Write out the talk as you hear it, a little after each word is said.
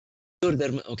Sure,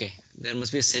 okay. There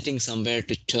must be a setting somewhere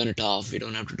to turn it off. We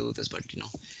don't have to do this, but Yeah,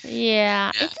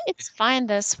 yeah. it's fine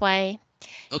this way.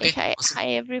 Okay, Okay, awesome. hi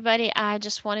everybody. I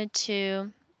just wanted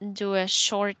to do a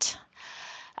short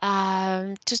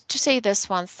to say this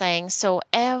one thing. So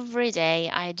every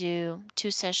day I do 2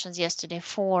 sessions, yesterday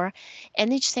 4,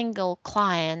 and each single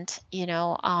client,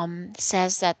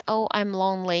 says that, oh, I'm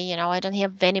lonely, I don't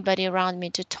have anybody around me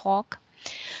to talk,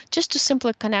 just to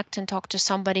simply connect and talk to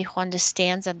somebody who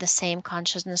understands at the same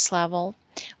consciousness level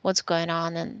what's going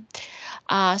on. And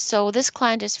so this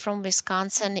client is from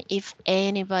Wisconsin. If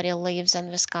anybody lives in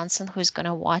Wisconsin who's going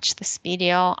to watch this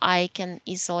video, I can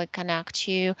easily connect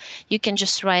you. You can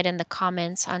just write in the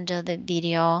comments under the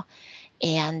video,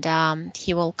 and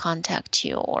he will contact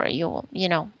you, or you'll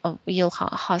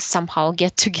somehow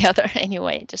get together.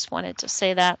 Anyway, just wanted to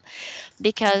say that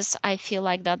because I feel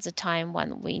like that's a time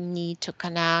when we need to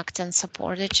connect and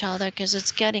support each other, because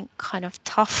it's getting kind of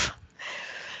tough.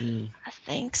 Mm.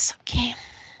 Thanks. Okay.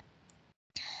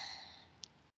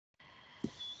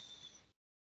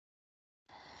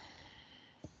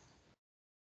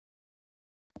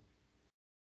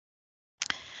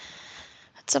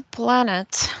 It's a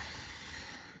planet.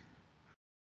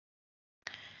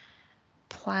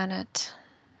 Planet.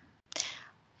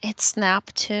 It's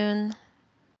Neptune.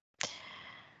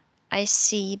 I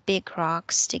see big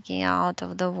rocks sticking out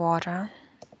of the water.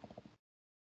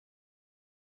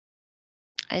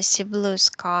 I see blue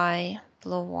sky,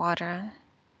 blue water.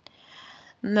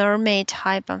 Mermaid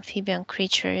type amphibian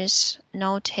creatures.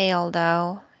 No tail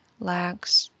though.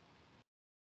 Legs.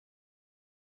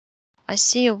 I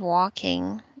see you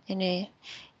walking in a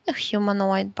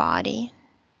humanoid body.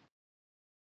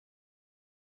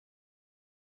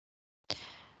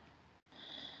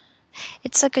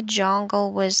 It's like a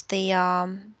jungle with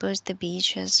the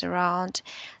beaches around.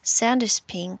 Sand is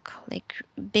pink, like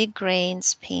big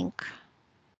grains pink.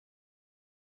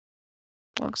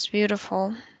 Looks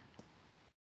beautiful.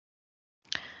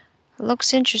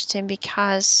 Looks interesting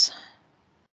because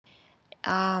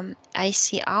I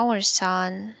see our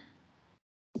sun,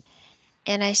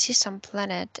 and I see some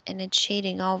planet, and it's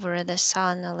shading over the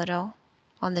sun a little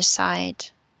on the side.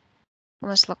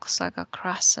 Almost looks like a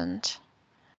crescent.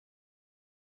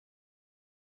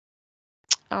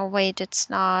 Oh wait, it's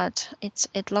not.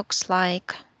 It looks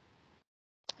like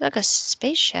a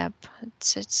spaceship.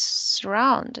 It's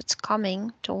round. It's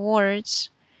coming towards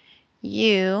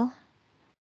you.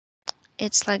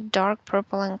 It's like dark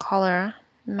purple in color,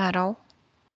 metal.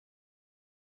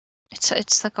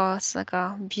 It's like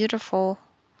a beautiful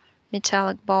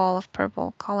metallic ball of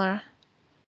purple color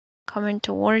coming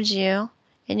towards you,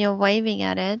 and you're waving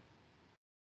at it.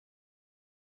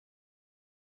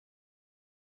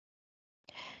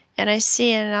 And I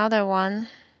see another one.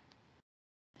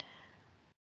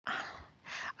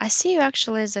 I see you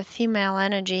actually as a female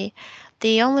energy.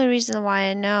 The only reason why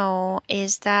I know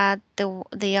is that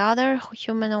the other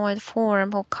humanoid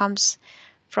form who comes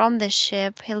from the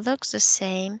ship, he looks the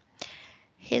same.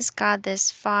 He's got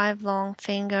these 5 long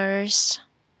fingers,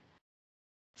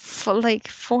 for like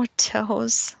 4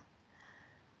 toes,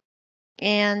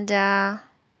 and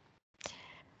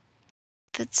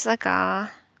it's like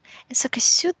a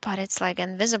suit, but it's like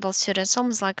an invisible suit. It's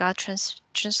almost like a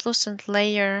translucent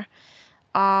layer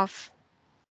of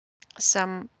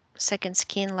some second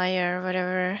skin layer,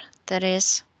 whatever that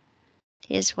is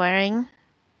he's wearing.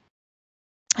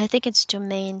 I think it's to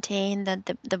maintain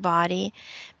the body,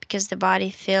 because the body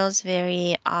feels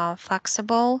very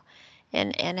flexible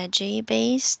and energy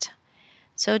based.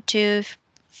 So to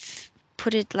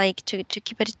put it like to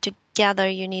keep it together,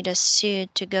 you need a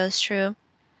suit to go through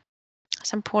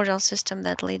some portal system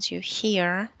that leads you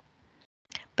here.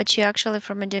 But you're actually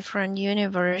from a different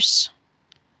universe.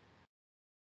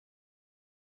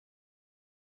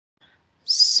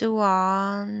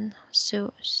 Suan,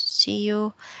 Su,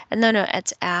 no,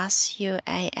 it's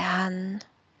SUAN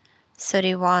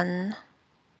 31.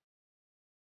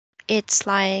 It's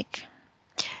like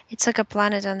a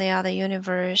planet on the other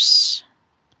universe.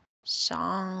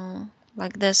 Song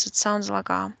like this. It sounds like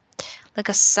a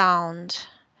sound.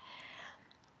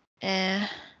 Uh,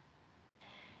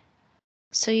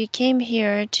 so you came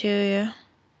here to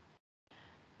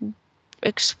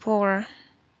explore.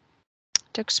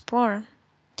 To explore.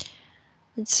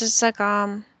 It's just like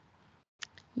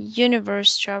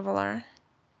universe traveler.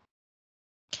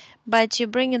 But you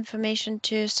bring information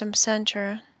to some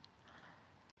center,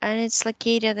 and it's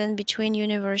located in between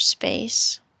universe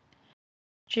space.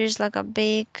 There's like a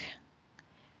big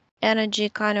energy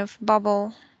kind of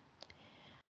bubble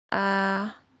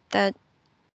that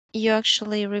you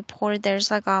actually report.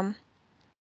 There's like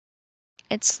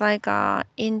It's like a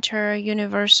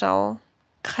inter-universal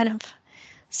kind of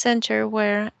center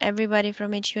where everybody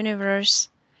from each universe,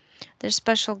 there's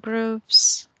special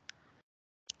groups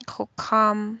who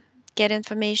come get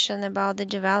information about the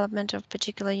development of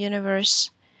particular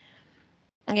universe,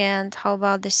 and how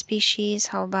about the species,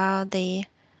 how about the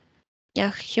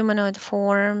humanoid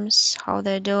forms, how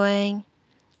they're doing,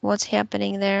 what's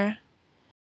happening there.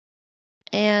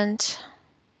 And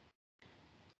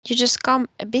you just come,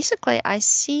 basically I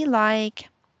see like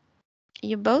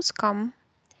you both come,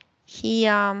 he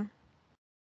you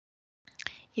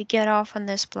get off on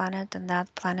this planet and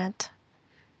that planet,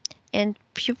 and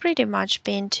you pretty much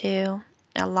been to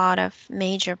a lot of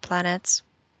major planets,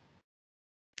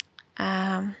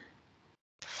 um,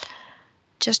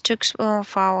 just to explore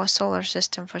for our solar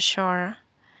system for sure,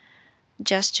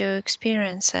 just to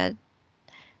experience it.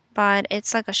 But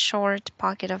it's like a short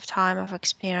pocket of time of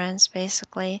experience,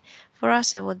 basically. For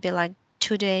us, it would be like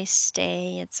 2 days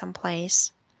stay at some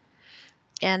place.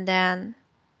 And then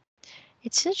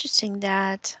it's interesting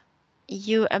that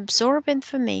you absorb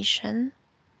information,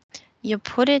 you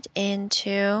put it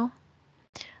into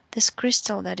this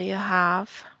crystal that you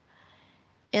have.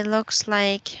 It looks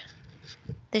like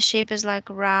the shape is like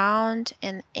round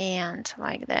and ant,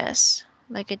 like this,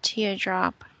 like a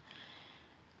teardrop.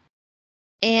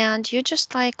 And you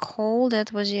just like hold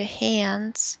it with your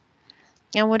hands,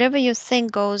 and whatever you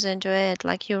think goes into it,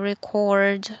 like you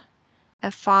record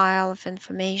a file of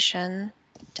information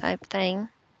type thing,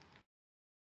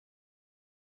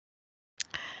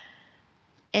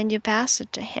 and you pass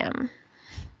it to him.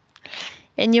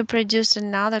 And you produce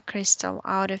another crystal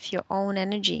out of your own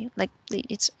energy. Like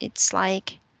it's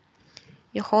like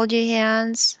you hold your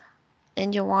hands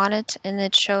and you want it, and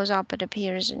it shows up, it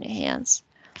appears in your hands.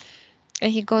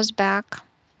 And he goes back.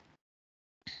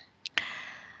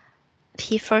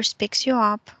 He first picks you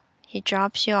up, he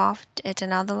drops you off at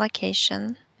another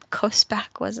location, goes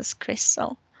back with his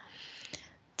crystal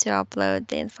to upload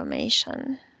the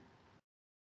information.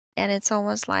 And it's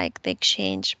almost like the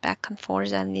exchange back and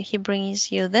forth, and he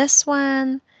brings you this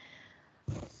one.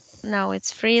 No,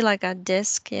 it's free, like a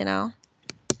disc, in a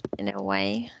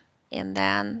way. And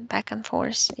then back and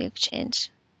forth, you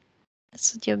exchange.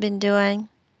 That's what you've been doing.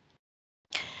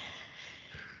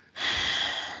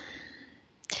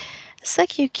 It's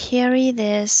like you carry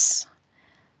this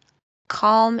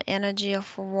calm energy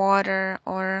of water,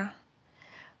 or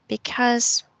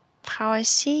because how I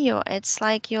see you, it's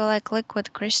like you're like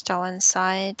liquid crystal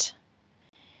inside.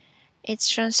 It's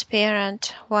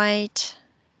transparent, white,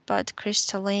 but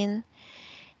crystalline,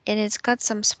 and it's got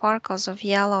some sparkles of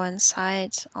yellow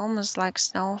inside, almost like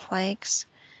snowflakes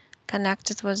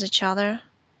connected with each other.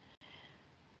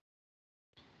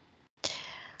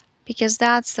 Because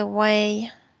that's the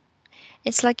way,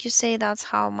 it's like you say, that's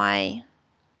how my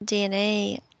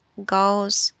DNA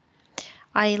goes.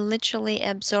 I literally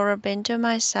absorb into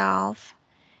myself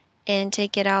and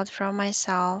take it out from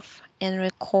myself and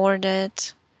record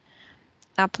it,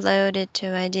 upload it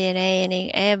to my DNA,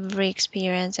 and every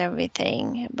experience,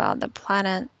 everything about the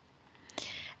planet.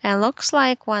 And looks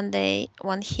like when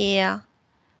he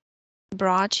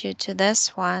brought you to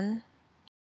this one,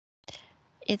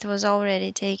 it was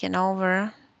already taken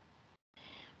over,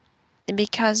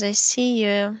 because I see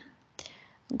you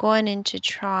going into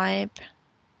tribe.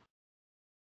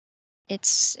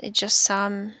 It's just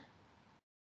some,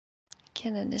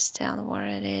 can't understand where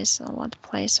it is or what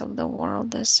place of the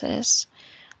world this is.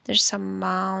 There's some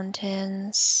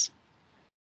mountains.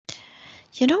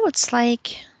 It's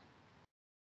like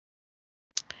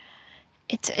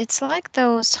it's like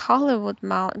those Hollywood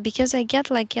mountains, because I get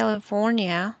like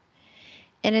California,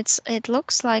 and it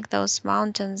looks like those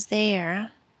mountains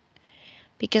there,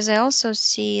 because I also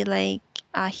see like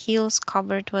hills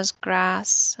covered with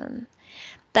grass, and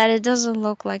that it doesn't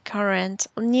look like current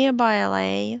nearby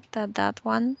LA, that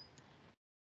one.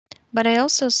 But I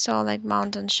also saw like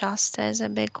Mountain Shasta is a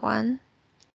big one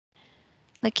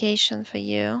location for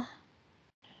you,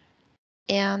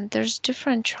 and there's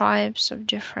different tribes of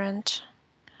different.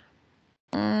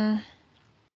 Mm,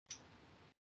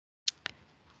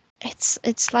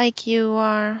 it's like you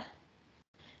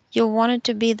wanted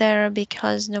to be there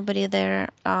because nobody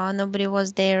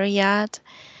was there yet.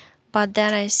 But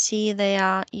then I see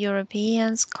the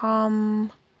Europeans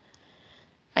come.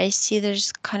 I see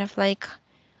there's kind of like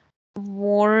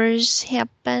wars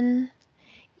happen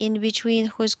in between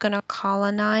who's gonna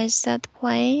colonize that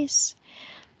place.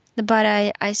 But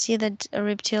I see that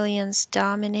reptilians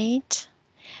dominate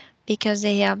because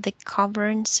they have the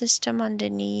covering system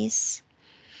underneath.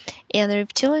 And the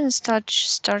reptilians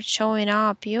start showing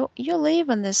up. You live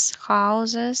in these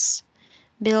houses,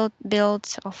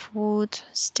 built of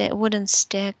wooden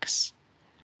sticks,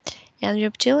 and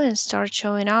reptilians start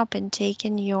showing up and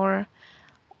taking your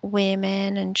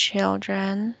women and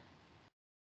children.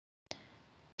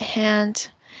 And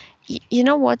you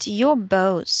know what? You're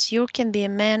both. You can be a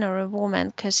man or a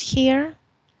woman, because here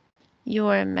you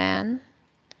are a man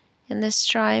in this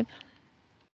tribe.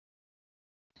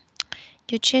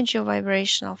 You change your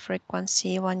vibrational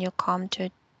frequency when you come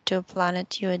to a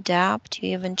planet. You adapt.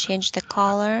 You even change the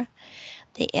color,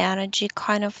 the energy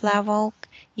kind of level.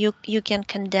 You can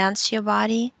condense your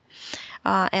body,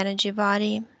 energy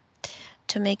body,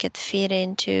 to make it fit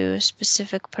into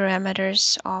specific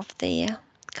parameters of the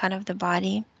kind of the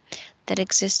body that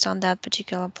exists on that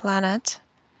particular planet.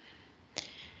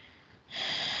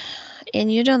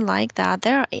 And you don't like that.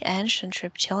 They're ancient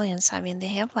reptilians. I mean, they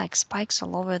have like spikes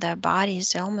all over their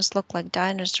bodies. They almost look like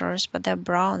dinosaurs, but they're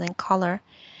brown in color.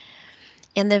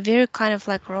 And they're very kind of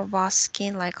like robust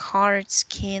skin, like hard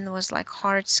skin with like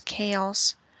hard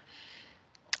scales.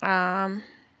 Um,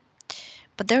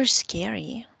 but they're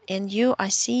scary. And I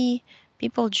see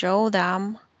people draw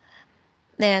them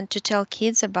and to tell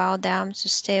kids about them, to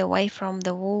stay away from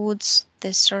the woods,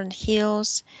 the certain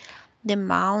hills, the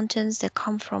mountains. They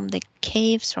come from the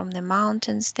caves, from the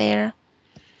mountains there.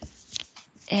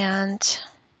 And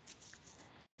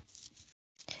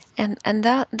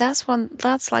that's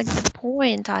like the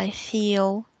point. I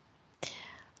feel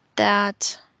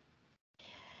that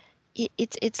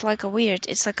it's like a weird,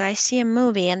 it's like I see a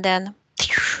movie and then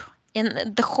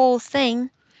in the whole thing,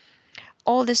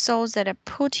 all the souls that are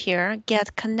put here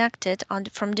get connected on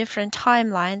from different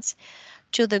timelines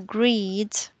to the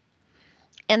grid,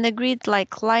 and the grid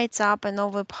like lights up and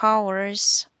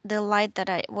overpowers the light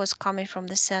that was coming from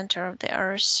the center of the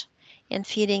earth, and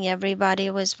feeding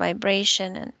everybody with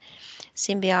vibration and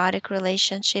symbiotic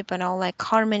relationship and all like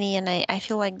harmony. And I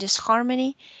feel like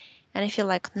disharmony, and I feel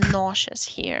like nauseous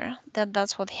here.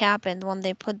 That's what happened when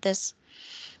they put this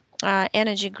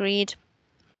energy grid.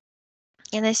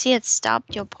 And I see it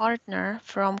stopped your partner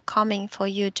from coming for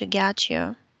you to get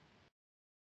you.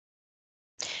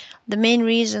 The main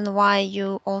reason why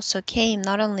you also came,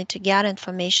 not only to get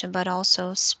information, but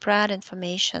also spread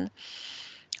information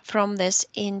from this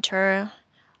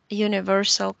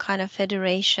universal kind of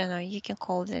federation, or you can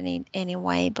call it any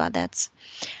way, but that's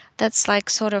like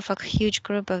sort of a huge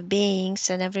group of beings,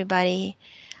 and everybody,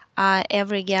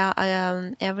 every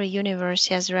universe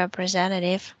has a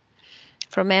representative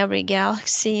from every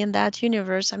galaxy in that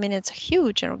universe. I mean, it's a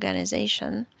huge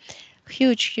organization,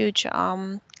 huge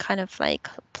kind of like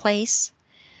place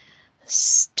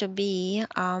to be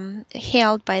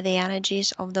held by the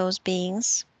energies of those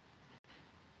beings,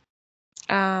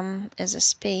 as a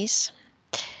space.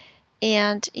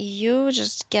 And you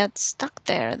just get stuck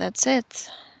there. That's it.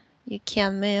 You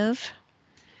can't move.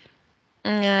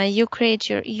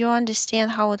 You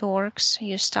understand how it works.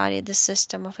 You study the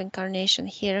system of incarnation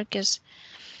here, because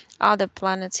other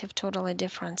planets have totally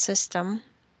different system.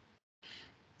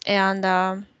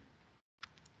 And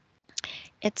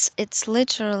it's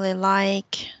literally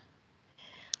like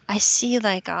I see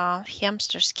like a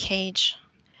hamster's cage,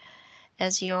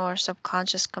 as your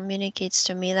subconscious communicates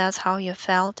to me. That's how you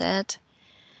felt it.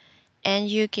 And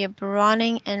you keep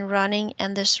running and running,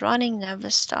 and this running never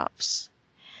stops.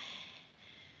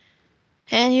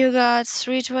 And you got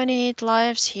 328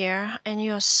 lives here, and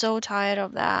you're so tired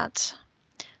of that.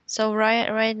 So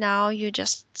right now you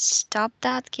just stop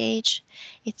that cage.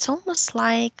 It's almost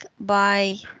like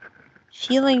by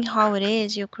feeling how it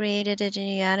is, you created it in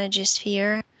your energy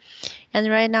sphere. And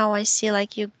right now I see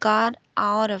like you got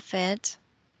out of it.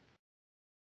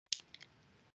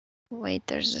 Wait,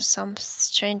 there's some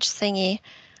strange thingy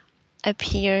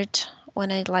appeared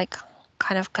when I like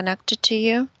kind of connected to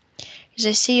you. Because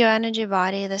I see your energy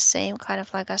body the same, kind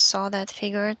of like I saw that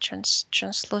figure,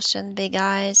 translucent, big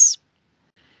eyes.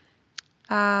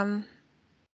 Um,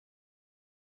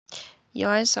 your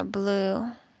eyes are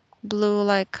blue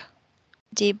like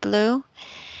deep blue.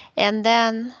 And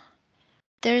then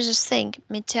there's this thing,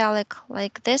 metallic,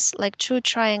 like this, like two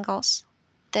triangles,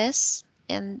 this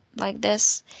and like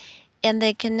this, and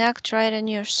they connect right in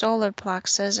your solar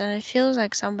plexus, and it feels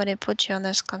like somebody put you on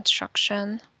this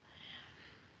construction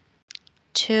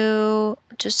to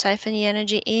siphon the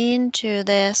energy into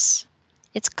this.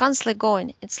 It's constantly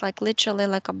going. It's like literally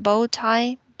like a bow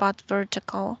tie, but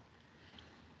vertical.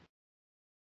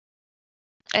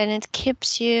 And it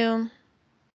keeps you,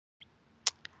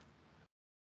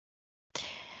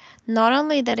 not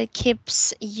only that it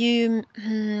keeps you,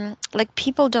 like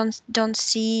people don't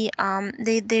see,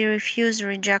 they refuse,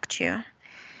 reject you.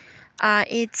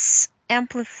 It's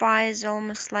amplifies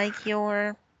almost like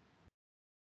your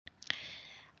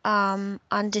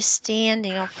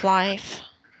understanding of life,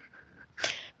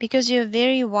 because you're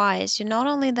very wise. You're not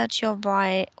only that you're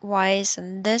wise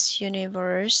in this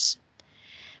universe,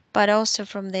 but also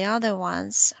from the other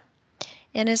ones.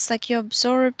 And it's like you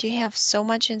absorbed, you have so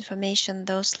much information,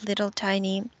 those little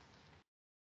tiny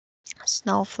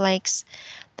snowflakes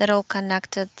that all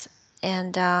connected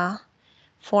and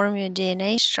form your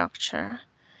DNA structure.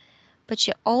 But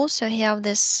you also have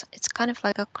this, it's kind of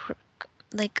like a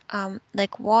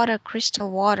like water,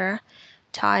 crystal water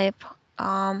type,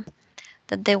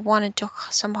 that they wanted to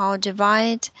somehow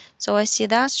divide. So I see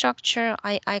that structure.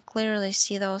 I clearly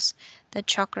see those, the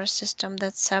chakra system.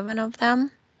 That's 7 of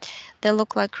them. They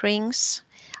look like rings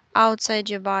outside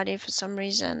your body for some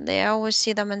reason. They always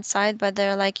see them inside, but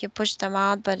they're like you push them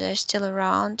out, but they're still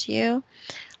around you,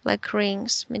 like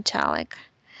rings, metallic.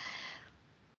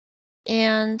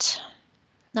 And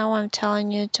now I'm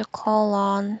telling you to call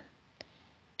on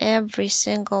every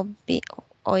single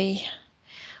Oi,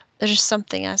 there's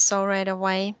something I saw right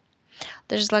away.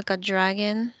 There's like a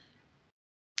dragon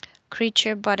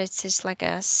creature, but it's just like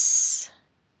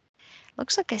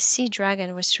looks like a sea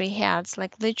dragon with 3 heads,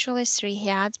 like literally 3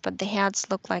 heads, but the heads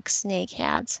look like snake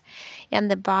heads, and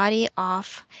the body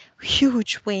of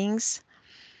huge wings,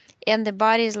 and the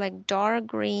body is like dark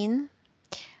green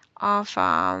of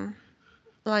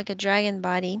like a dragon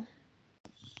body.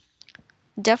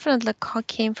 Definitely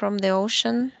came from the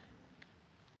ocean,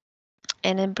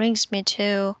 and it brings me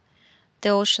to the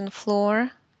ocean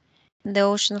floor. In the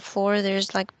ocean floor,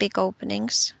 there's like big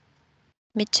openings,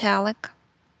 metallic,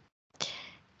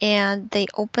 and they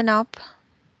open up.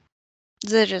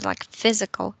 They're like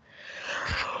physical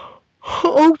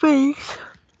openings,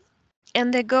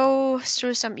 and they go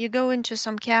through some. You go into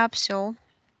some capsule.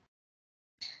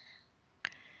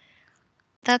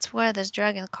 That's where this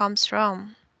dragon comes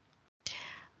from.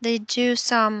 They do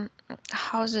some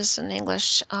houses in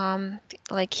English,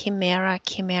 like chimera.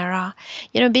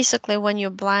 Basically when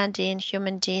you blend in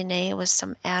human DNA with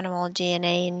some animal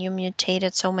DNA and you mutate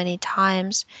it so many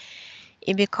times,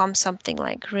 it becomes something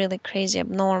like really crazy,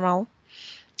 abnormal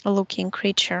looking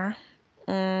creature.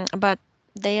 But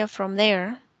they are from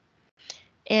there,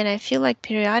 and I feel like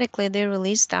periodically they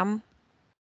release them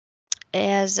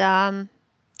as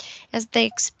they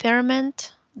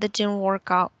experiment that didn't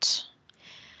work out,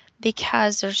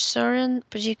 because there's certain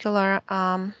particular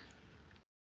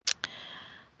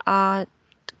uh,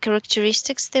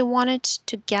 characteristics they wanted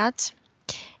to get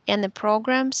in the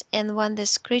programs, and when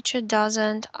this creature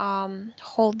doesn't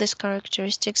hold these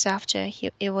characteristics after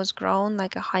it was grown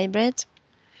like a hybrid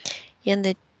in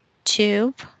the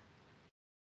tube,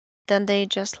 then they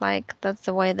just like, that's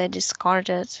the way they discard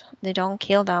it. They don't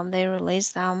kill them, they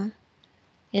release them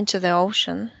into the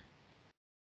ocean.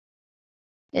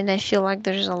 And I feel like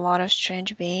there's a lot of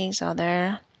strange beings out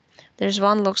there. There's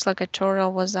one looks like a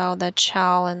turtle without that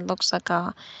shell, and looks like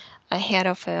a head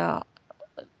of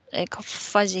like a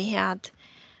fuzzy head,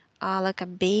 like a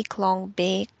beak, long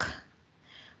beak,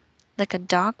 like a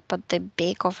duck, but the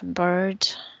beak of a bird.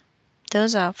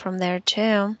 Those are from there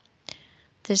too.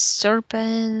 There's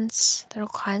serpents. There are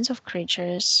all kinds of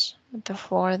creatures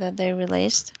before that they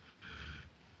released.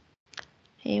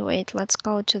 Hey, wait, let's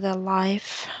go to the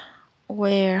life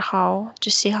where how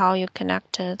to see how you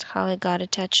connected, how it got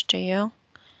attached to you.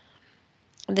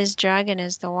 This dragon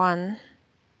is the one.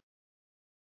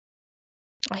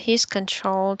 He's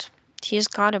controlled. He's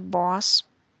got a boss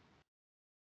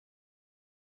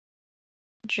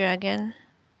dragon.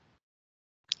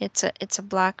 It's a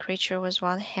black creature with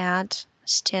one head.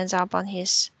 Stands up on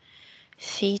his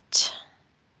feet.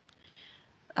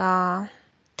 Uh,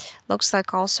 Looks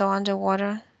like also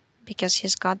underwater, because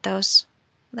he's got those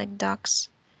like ducks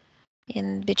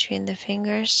in between the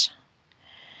fingers.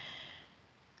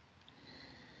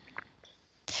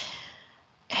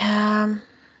 Um,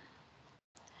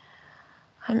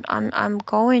 I'm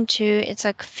going to. It's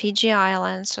like Fiji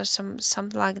Islands or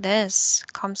something like this.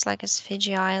 Comes like as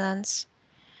Fiji Islands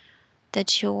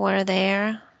that you were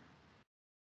there.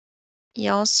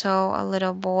 You also a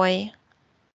little boy.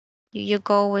 You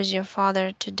go with your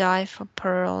father to dive for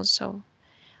pearls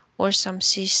or some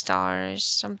sea stars,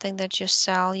 something that you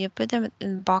sell. You put them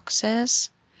in boxes,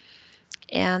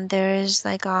 and there is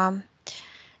like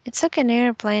it's like an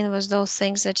airplane with those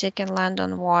things that you can land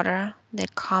on water. They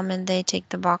come and they take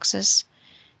the boxes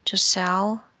to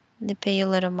sell. They pay you a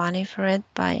little money for it,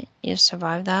 but you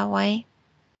survive that way.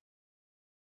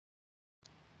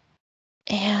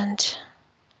 And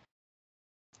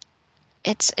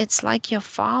it's like your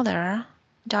father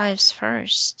dives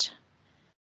first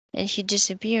and he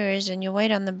disappears, and you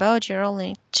wait on the boat. You're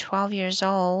only 12 years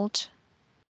old.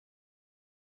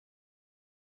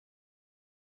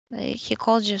 Like he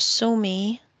called you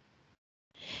Sumi,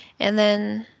 and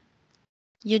then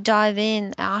you dive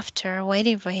in after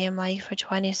waiting for him like for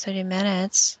 20-30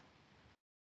 minutes,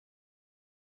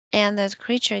 and that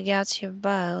creature gets you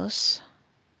both.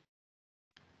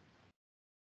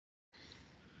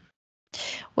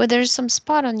 Well, there's some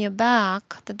spot on your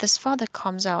back that this father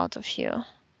comes out of you.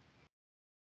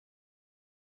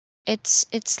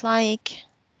 It's like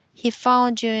he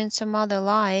found you in some other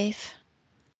life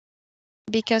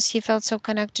because he felt so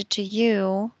connected to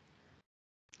you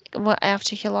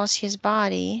after he lost his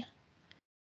body,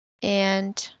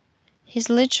 and he's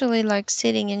literally like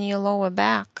sitting in your lower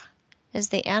back is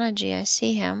the energy. I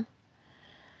see him.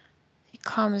 He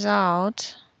comes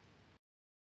out.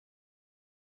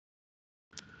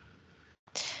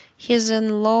 He's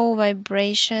in low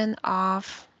vibration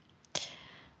of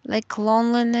like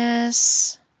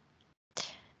loneliness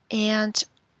and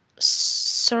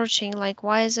searching, like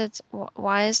was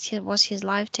his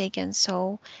life taken,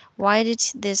 so why did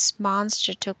this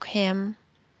monster took him,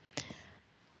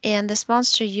 and this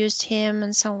monster used him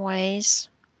in some ways,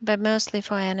 but mostly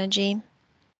for energy,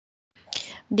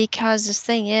 because the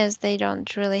thing is they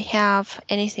don't really have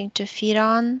anything to feed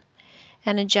on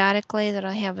energetically. They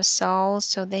don't have a soul,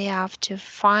 so they have to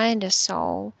find a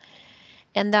soul,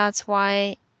 and that's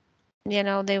why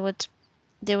they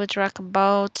would wreck a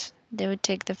boat, they would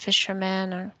take the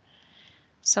fishermen or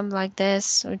something like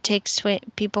this, or take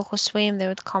people who swim. They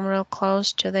would come real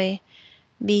close to the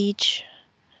beach,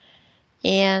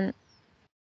 and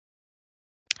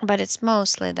but it's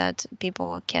mostly that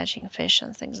people were catching fish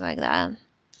and things like that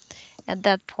at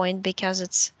that point, because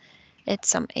it's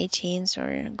some 18th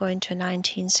or going to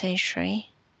 19th century,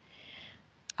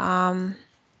 um,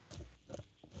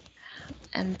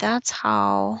 and that's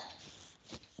how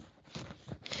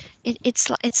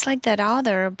it's like that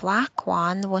other black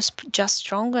one was just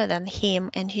stronger than him,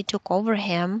 and he took over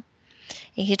him,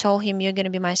 and he told him, "You're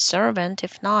gonna be my servant.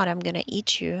 If not, I'm gonna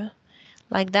eat you,"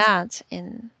 like that,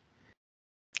 and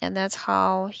that's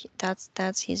how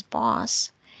that's his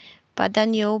boss. But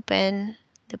then you open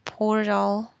the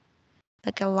portal,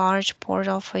 like a large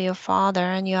portal for your father,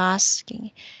 and you're asking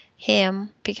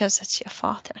him, because it's your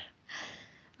father,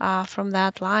 from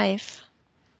that life,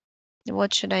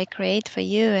 what should I create for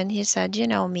you? And he said, you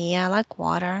know me, I like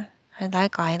water, I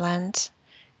like islands.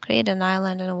 Create an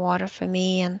island and water for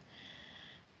me, and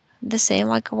the same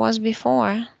like it was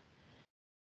before.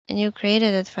 And you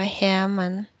created it for him,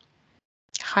 and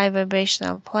high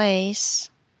vibrational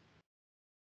place.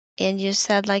 And you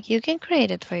said, like, you can create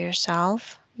it for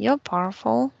yourself. You're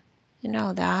powerful. You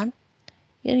know that.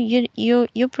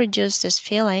 You produce these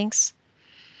feelings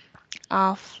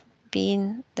of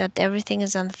being that everything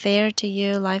is unfair to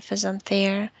you, life is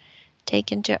unfair,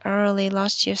 taken too early,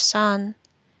 lost your son.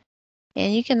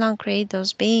 And you can uncreate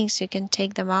those beings. You can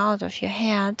take them out of your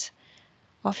head,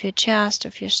 of your chest,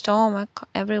 of your stomach,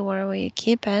 everywhere where you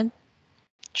keep it,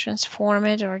 transform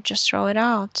it, or just throw it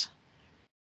out.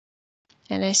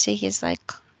 And I see he's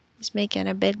making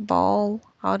a big ball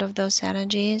out of those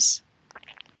energies,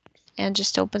 and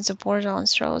just opens a portal and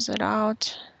throws it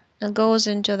out and goes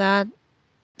into that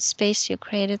space you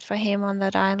created for him on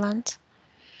that island.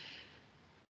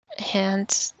 And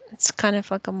it's kind of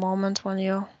like a moment when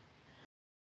you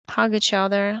hug each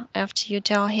other after you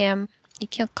tell him you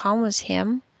can come with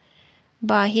him,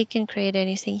 but he can create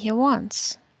anything he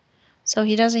wants. So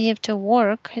he doesn't have to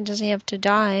work, he doesn't have to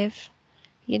dive,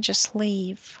 he just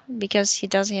leave, because he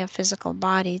doesn't have physical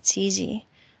body. It's easy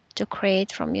to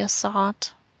create from your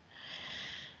thought.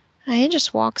 And he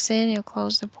just walks in, you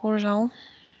close the portal.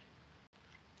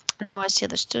 I see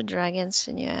there's two dragons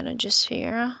in your energy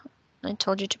sphere. I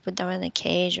told you to put them in a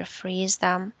cage or freeze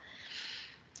them.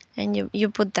 And you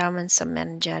put them in some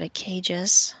energetic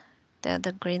cages. They're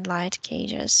the green light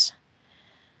cages.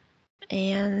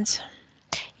 And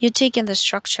you're taking the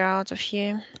structure out of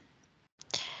you.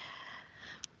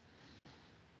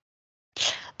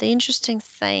 The interesting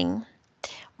thing,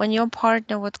 when your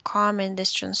partner would come in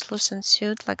this translucent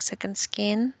suit like second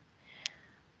skin,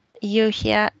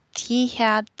 he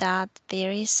had that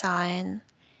very sign,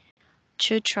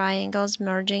 two triangles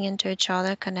merging into each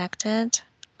other, connected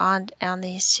on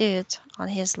his suit on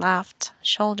his left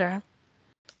shoulder.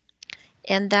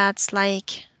 And that's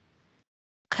like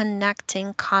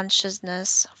connecting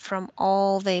consciousness from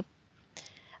all the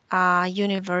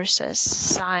universes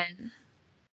sign.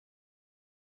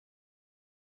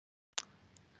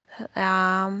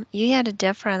 You had a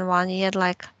different one. You had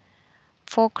like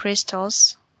 4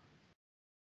 crystals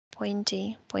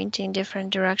pointing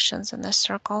different directions in the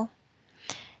circle.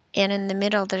 And in the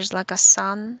middle there's like a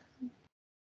sun,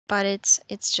 but it's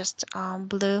just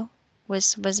blue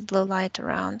with blue light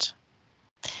around.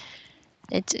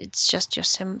 It's just your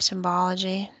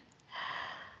symbology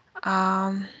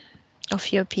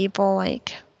of your people,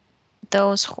 like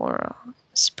those who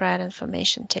spread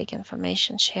information, take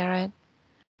information, share it,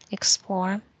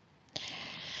 explore.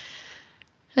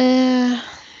 Uh,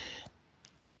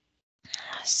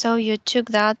 so you took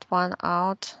that one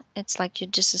out. It's like you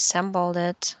disassembled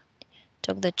it,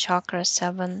 took the chakra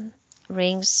 7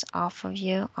 rings off of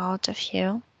you, out of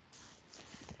you.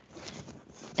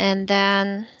 And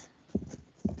then,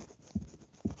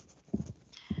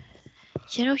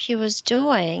 he was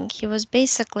doing, he was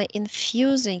basically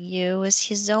infusing you with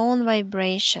his own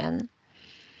vibration,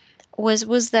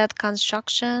 with that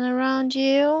construction around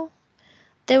you.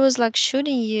 There was like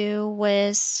shooting you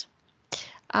with,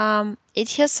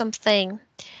 it has something.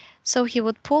 So he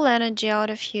would pull energy out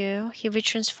of you, he would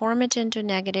transform it into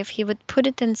negative, he would put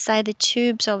it inside the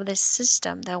tubes of the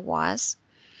system that was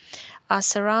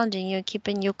surrounding you,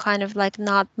 keeping you kind of like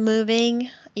not moving.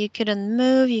 You couldn't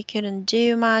move, you couldn't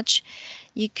do much,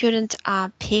 you couldn't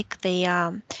pick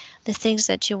the things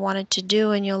that you wanted to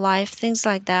do in your life, things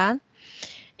like that.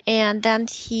 And then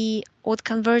he would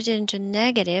convert it into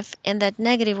negative, and that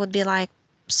negative would be like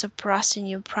suppressing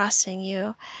you, pressing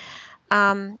you.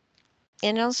 Um,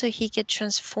 and also he could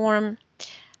transform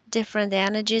different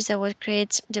energies that would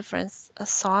create different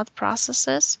thought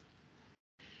processes,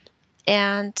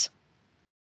 and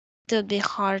that would be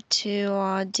hard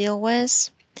to deal with.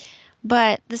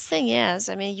 But the thing is,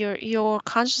 I mean, your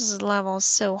consciousness level is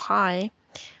so high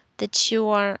that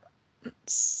you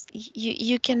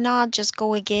cannot just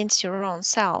go against your own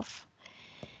self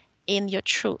in your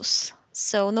truth.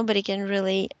 So nobody can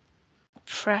really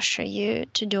pressure you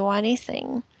to do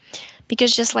anything,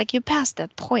 because just like you passed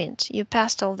that point, you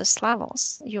passed all these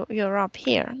levels, you're up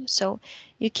here, so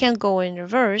you can't go in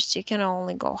reverse, you can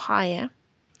only go higher.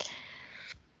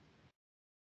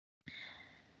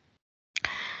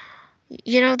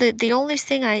 The only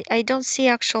thing I don't see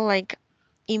actual like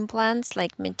implants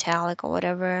like metallic or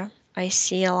whatever. I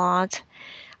see a lot.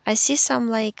 I see some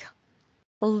like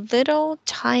little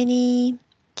tiny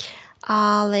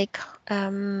like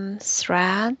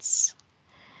threads,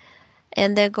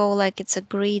 and they go like it's a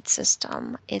grid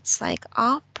system. It's like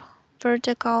up,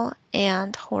 vertical,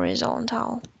 and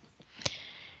horizontal.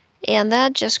 And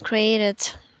that just created,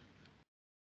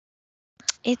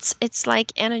 it's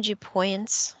like energy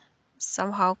points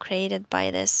somehow created by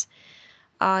this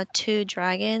two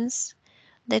dragons.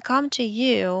 They come to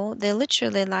you, they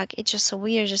literally like, it's just a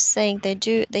weird just saying,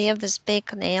 they have this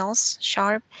big nails,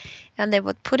 sharp, and they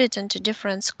would put it into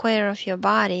different square of your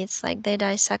body. It's like they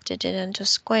dissected it into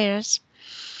squares,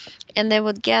 and they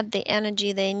would get the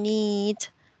energy they need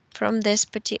from this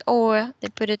particular, or they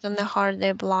put it on the heart,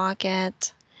 they block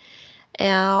it,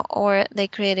 or they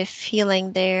create a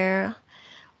feeling there.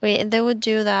 They would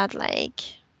do that like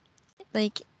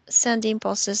send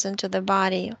impulses into the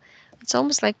body. It's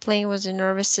almost like playing with the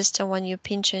nervous system when you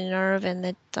pinch a nerve and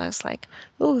it does like,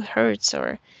 ooh, it hurts,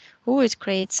 or ooh, it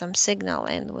creates some signal,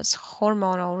 and with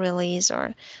hormonal release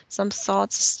or some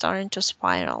thoughts starting to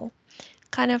spiral.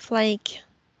 Kind of like,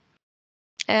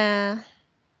 I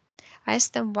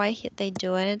asked them why they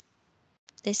do it.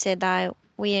 They said that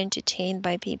we are entertained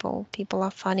by people. People are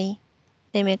funny.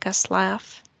 They make us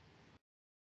laugh.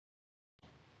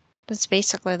 That's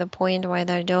basically the point why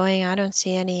they're doing. I don't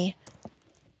see any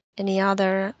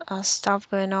other stuff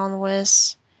going on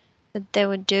with that they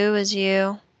would do with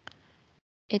you.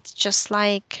 It's just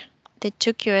like they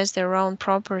took you as their own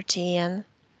property and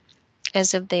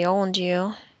as if they owned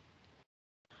you.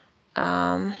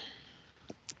 Um,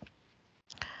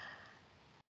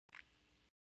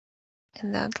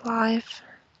 in that life,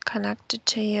 connected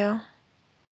to you.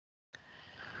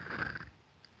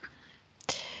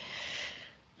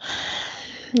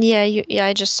 Yeah,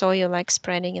 I just saw you like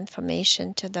spreading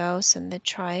information to those in the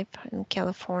tribe in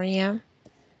California.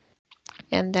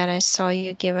 And then I saw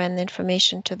you giving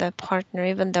information to the partner,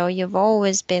 even though you've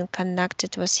always been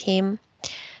connected with him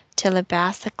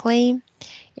telepathically.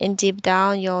 And deep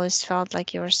down, you always felt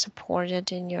like you were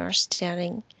supported in your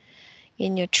standing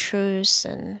in your truth,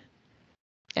 and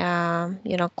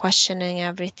questioning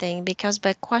everything, because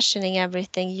by questioning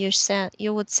everything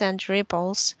you would send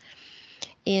ripples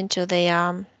into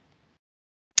the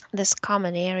this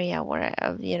common area where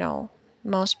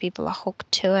most people are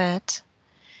hooked to it.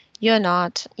 You're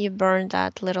not. You burn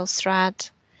that little thread.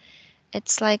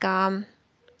 It's like a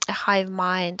hive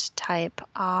mind type.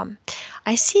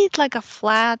 I see it like a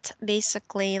flat,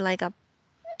 basically like a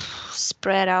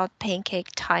spread out pancake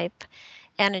type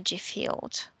energy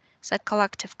field. It's like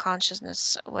collective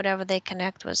consciousness, whatever they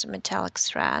connect with a metallic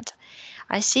thread.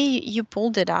 I see you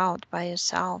pulled it out by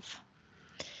yourself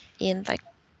in like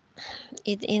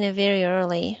in a very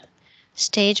early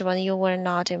stage when you were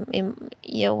not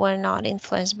you were not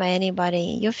influenced by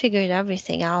anybody. You figured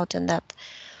everything out in that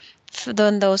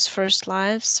in those first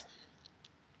lives,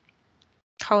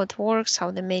 how it works,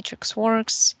 how the matrix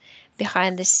works,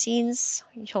 behind the scenes.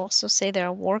 You also say there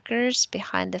are workers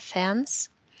behind the fence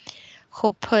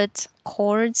who put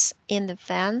cords in the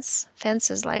fence.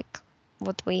 Fence is like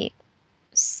what we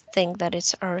think that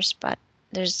it's Earth, but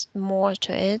there's more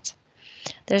to it.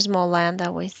 There's more land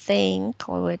than we think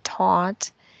or we're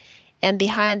taught. And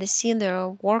behind the scene, there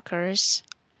are workers,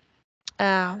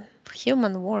 uh,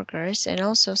 human workers, and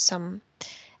also some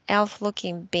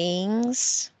elf-looking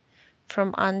beings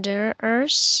from under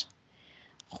Earth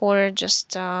who are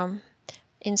just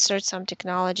insert some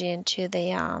technology into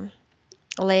the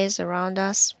layers around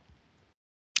us.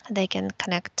 They can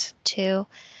connect to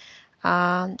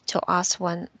us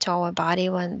when to our body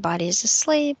when body is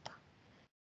asleep,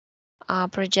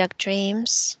 project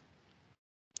dreams,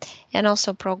 and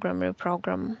also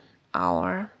reprogram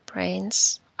our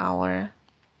brains, our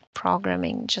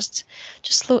programming, just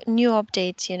new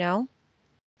updates, you know.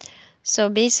 So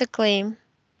basically,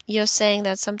 you're saying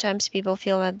that sometimes people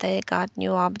feel that they got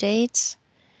new updates.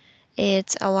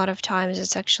 It's a lot of times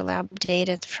it's actually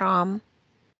updated from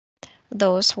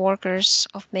those workers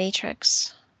of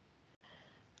Matrix,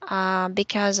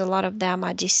 because a lot of them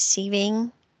are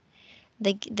deceiving.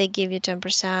 They give you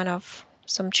 10% of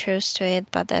some truth to it,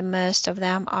 but then most of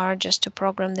them are just to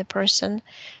program the person,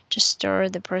 to stir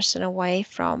the person away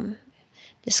from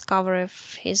discovery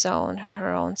of his own,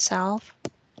 her own self.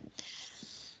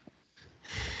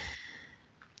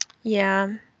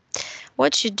 Yeah.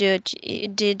 What you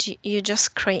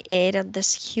just created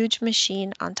this huge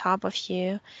machine on top of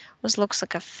you, which looks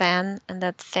like a fan, and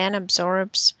that fan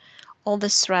absorbs all the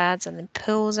threads and then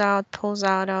pulls out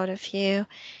of you.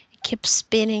 It keeps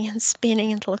spinning and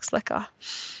spinning. It looks like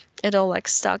it all like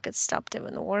stuck. It stopped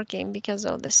even working because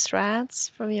of the threads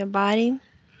from your body.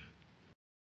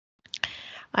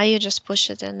 You just push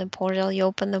it in the portal. You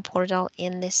open the portal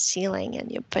in the ceiling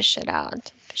and you push it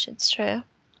out, push it through.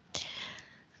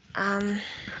 Um,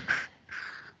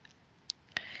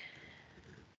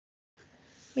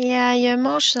 yeah, your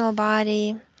emotional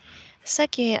body. It's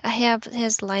like you have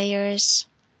his layers.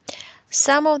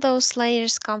 Some of those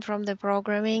layers come from the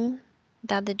programming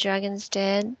that the dragons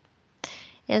did,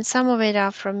 and some of it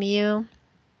are from you.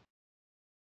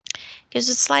 Because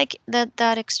it's like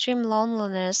that extreme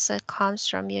loneliness that comes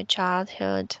from your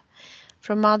childhood,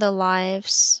 from other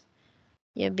lives.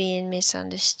 You're being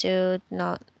misunderstood,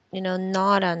 not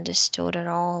understood at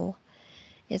all.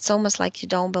 It's almost like you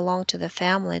don't belong to the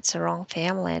family. It's the wrong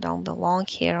family. I don't belong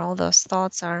here. All those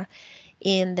thoughts are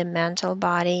in the mental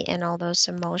body, and all those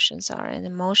emotions are in the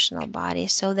emotional body.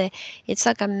 So it's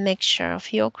like a mixture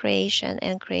of your creation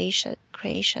and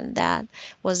creation that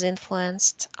was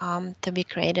influenced to be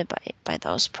created by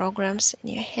those programs in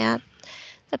your head,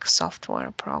 like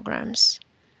software programs.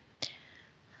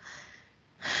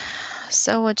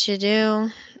 So what you do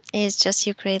is just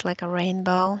you create like a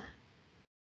rainbow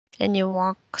and you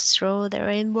walk through the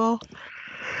rainbow,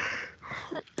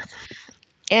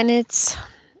 and it's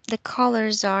the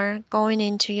colors are going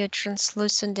into your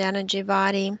translucent energy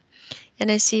body,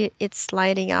 and I see it's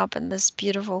lighting up in these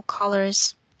beautiful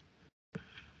colors.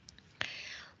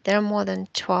 There are more than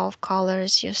 12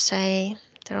 colors, you say.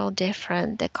 They're all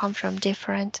different. They come from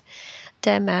different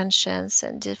dimensions,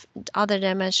 and other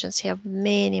dimensions have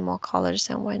many more colors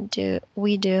than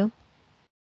we do.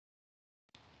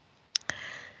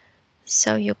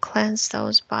 So you cleanse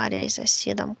those bodies. I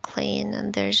see them clean,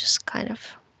 and they're just kind of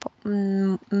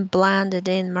blended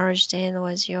in, merged in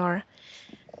with your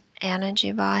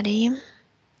energy body.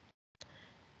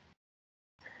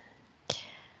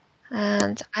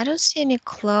 And I don't see any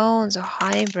clones or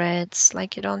hybrids,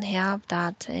 like you don't have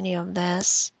that, any of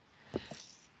this.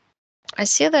 I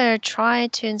see they're trying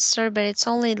to insert, but it's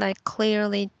only like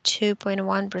clearly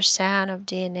 2.1% of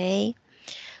DNA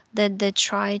that they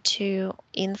try to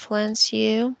influence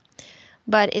you.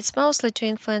 But it's mostly to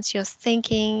influence your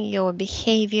thinking, your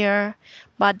behavior,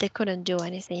 but they couldn't do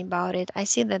anything about it. I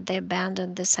see that they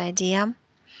abandoned this idea.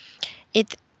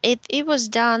 It was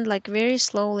done like very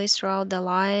slowly throughout the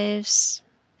lives,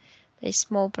 a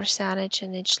small percentage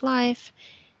in each life,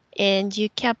 and you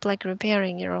kept like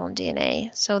repairing your own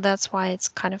DNA. So that's why it's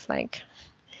kind of like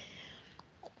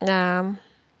um,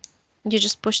 you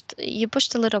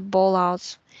pushed a little ball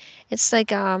out. It's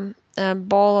like a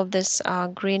ball of this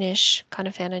greenish kind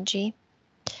of energy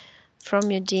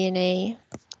from your DNA,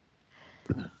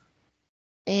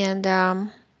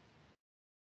 and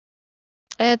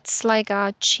It's like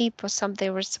a chip or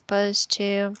something. We're supposed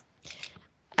to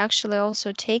actually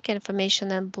also take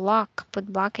information and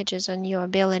put blockages on your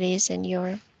abilities and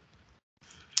your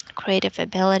creative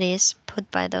abilities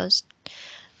put by those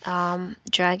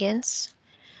dragons.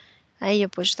 And you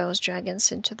push those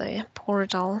dragons into the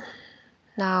portal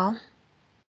now.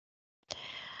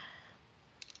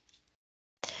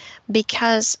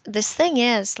 Because this thing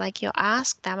is, like, you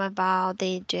ask them about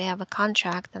they do you have a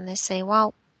contract, and they say,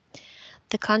 well,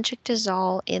 the contract is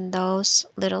all in those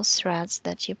little threads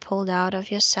that you pulled out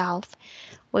of yourself.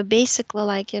 We basically,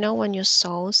 like, when you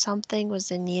sew something with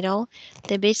the needle,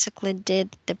 they basically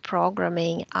did the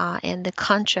programming and the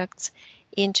contracts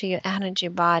into your energy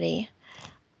body.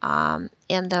 And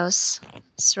those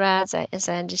threads, as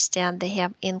I understand, they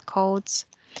have encodes.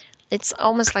 It's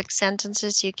almost like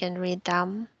sentences. You can read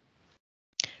them,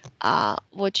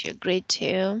 what you agreed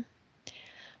to,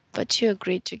 but you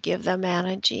agreed to give them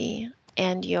energy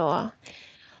and your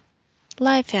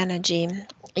life energy,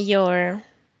 your,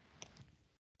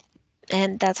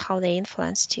 and that's how they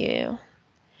influenced you.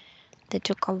 They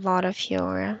took a lot of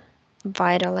your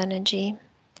vital energy.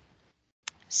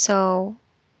 So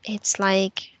it's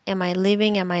like, am I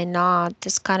living? Am I not?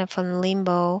 This kind of a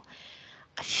limbo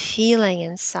feeling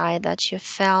inside that you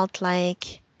felt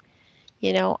like,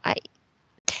 I,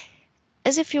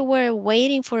 as if you were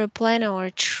waiting for a plane or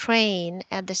a train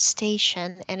at the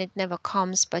station and it never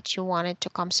comes, but you want it to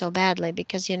come so badly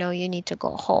because you need to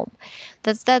go home.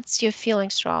 That's your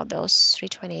feelings throughout those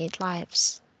 328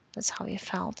 lives. That's how you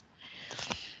felt.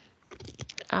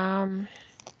 Um,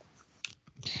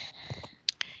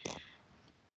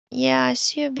 yeah, I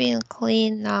see you being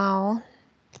clean now,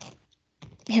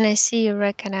 and I see you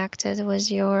reconnected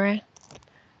with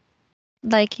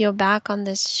like you're back on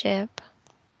this ship.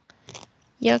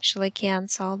 You actually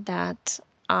canceled that.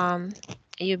 Um,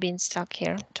 you being stuck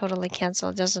here, totally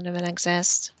canceled, doesn't even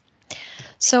exist.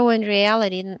 So in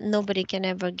reality, nobody can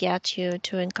ever get you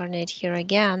to incarnate here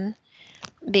again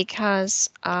because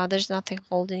there's nothing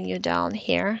holding you down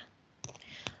here.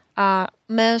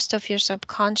 Most of your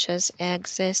subconscious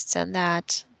exists in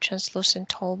that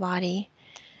translucent whole body,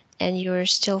 and you're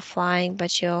still flying,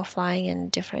 but you're flying in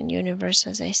different universe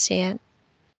as I see it.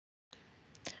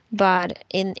 But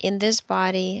in this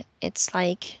body, it's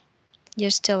like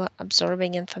you're still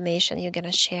absorbing information. You're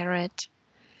gonna share it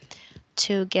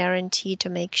to guarantee to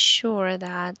make sure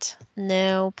that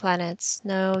no planets,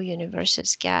 no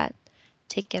universes get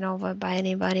taken over by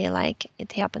anybody like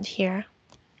it happened here.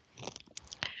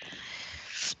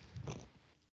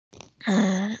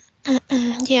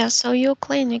 Yeah, so you're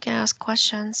clean. You can ask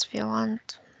questions if you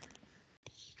want.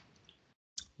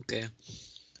 Okay.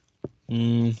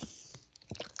 Mm.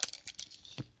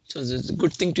 So it's a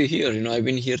good thing to hear. I've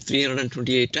been here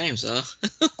 328 times, huh?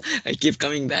 I keep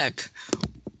coming back.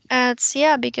 It's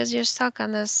yeah, because you're stuck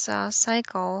on this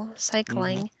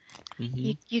Mm-hmm. cycling.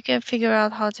 Mm-hmm. You can figure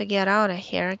out how to get out of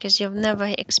here because you've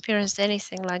never experienced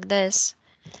anything like this.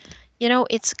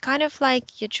 It's kind of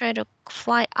like you try to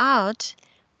fly out,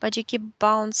 but you keep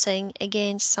bouncing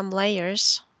against some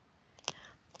layers.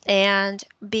 And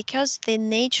because the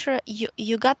nature,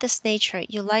 you got this nature,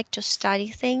 you like to study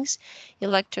things, you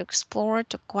like to explore,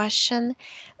 to question,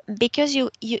 because you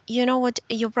know what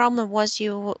your problem was.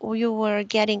 You were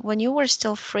getting, when you were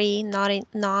still free,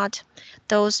 not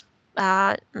those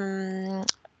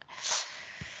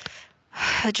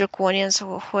draconians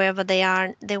or whoever they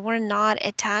are, they were not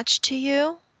attached to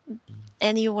you,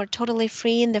 and you were totally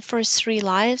free in the first three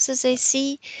lives, as I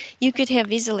see. You could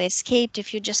have easily escaped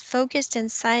if you just focused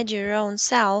inside your own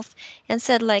self and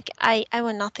said, like, I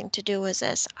want nothing to do with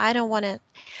this. I don't want to.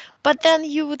 But then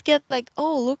you would get like,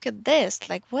 oh, look at this.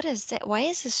 Like, what is that? Why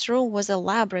is this room was a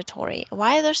laboratory?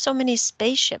 Why are there so many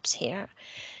spaceships here?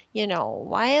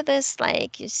 Why are this,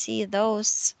 like, you see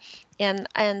those, and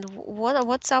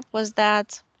what's up was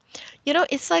that,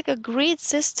 it's like a grid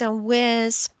system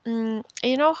with,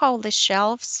 how the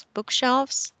shelves,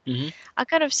 bookshelves, Mm-hmm. I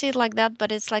kind of see it like that,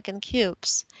 but it's like in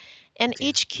cubes. And Okay.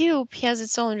 each cube has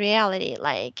its own reality.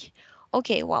 Like,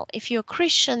 okay, well, if you're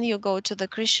Christian, you go to the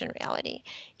Christian reality.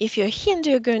 If you're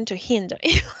Hindu, you're going to Hindu.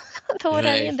 You know what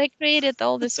I Right. mean? They created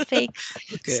all this fake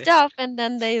Okay. stuff, and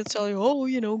then they tell you,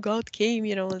 oh, God came,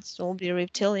 it's all be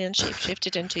reptilian, shape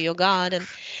shifted into your God, and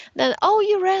then, oh,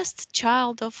 you rest,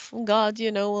 child of God,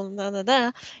 and da da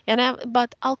da,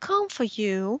 but I'll come for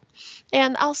you,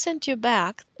 and I'll send you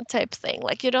back, type thing.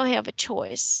 Like, you don't have a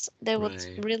choice. They would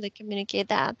Right. really communicate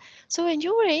that. So when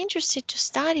you were interested to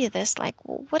study this, like,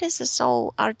 what is this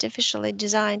all artificially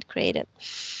designed, created?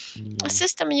 a Mm.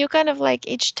 system, you kind of like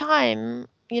each time,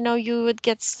 you would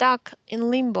get stuck in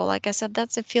limbo. Like I said,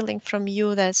 that's a feeling from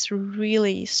you that's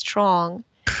really strong.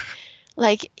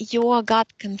 Like you all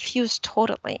got confused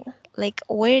totally. Like,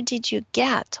 where did you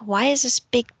get? Why is this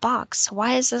big box?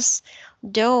 Why is this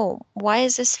dome? Why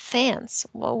is this fence?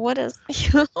 Well, what is,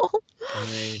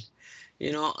 Right.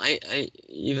 I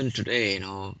even today,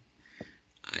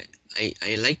 I,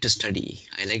 I like to study.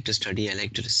 I like to study. I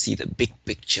like to see the big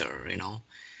picture,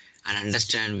 and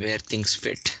understand where things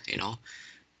fit,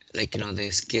 Like,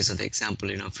 this case of the example,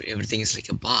 if everything is like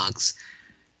a box,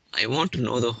 I want to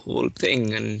know the whole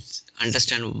thing and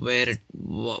understand where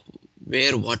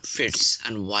what fits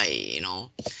and why,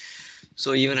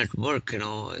 So even at work,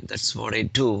 that's what I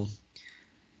do.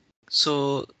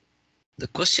 So the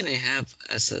question I have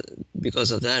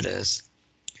because of that is,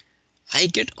 I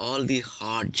get all the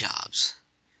hard jobs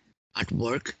at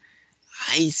work.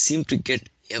 I seem to get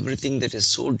everything that is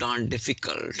so darn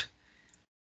difficult,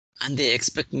 and they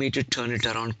expect me to turn it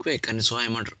around quick, and so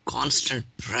I'm under constant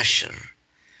pressure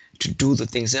to do the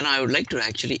things. And I would like to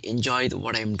actually enjoy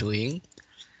what I'm doing,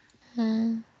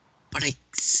 Hmm. but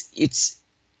it's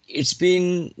it's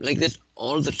been like that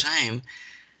all the time.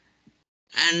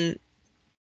 And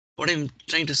what I'm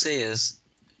trying to say is,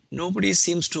 nobody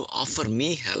seems to offer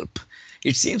me help.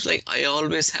 It seems like I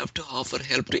always have to offer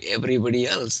help to everybody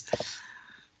else.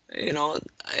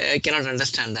 I cannot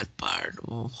understand that part.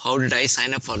 How did I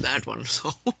sign up for that one?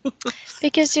 So,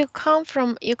 Because you come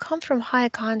from high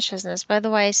consciousness. By the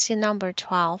way, I see number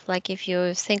 12. Like if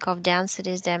you think of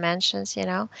densities, dimensions,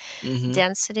 hmm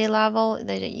density level,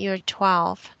 that you're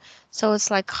 12. So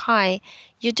it's like high.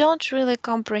 You don't really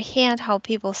comprehend how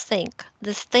people think.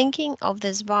 The thinking of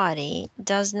this body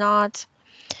does not,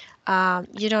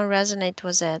 you don't resonate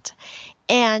with it.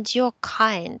 And you're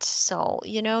kind. So,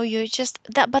 you're just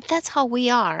that, but that's how we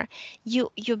are.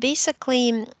 You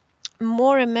basically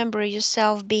more remember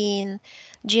yourself being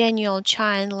genuine,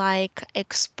 childlike,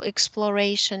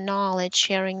 exploration, knowledge,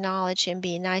 sharing knowledge, and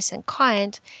being nice and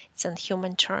kind. It's in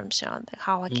human terms,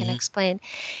 how I can hmm explain.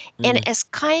 And hmm as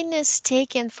kindness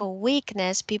taken for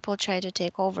weakness, people try to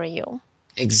take over you.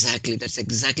 exactly. That's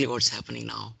exactly what's happening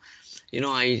now.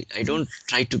 I don't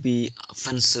try to be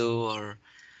offensive or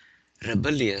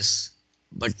rebellious,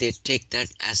 but they take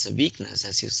that as a weakness,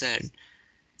 as you said,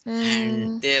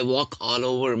 and Mm, they walk all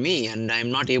over me, and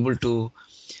I'm not able to.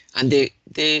 And they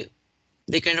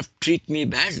kind of treat me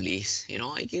badly.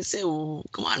 I can say, oh,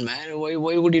 come on, man, why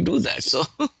would you do that? So,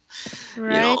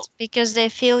 you know. right? Because they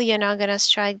feel you're not gonna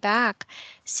strike back.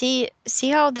 See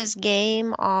how this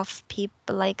game of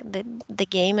people, like the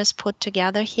game is put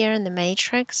together here in the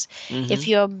Matrix. hmm If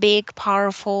you're big,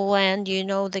 powerful, and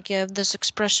they give this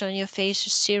expression on your face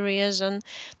is serious, and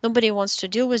nobody wants to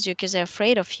deal with you because they're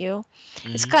afraid of you.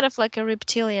 It's hmm kind of like a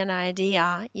reptilian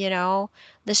idea.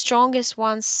 The strongest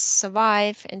ones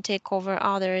survive and take over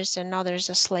others, and others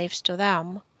are slaves to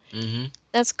them. hmm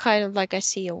That's kind of like I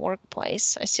see a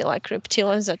workplace. I see like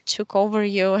reptilians that took over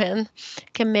you and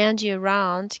command you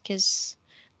around because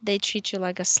they treat you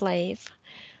like a slave.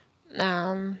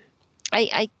 Um,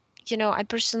 I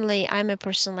personally, I'm a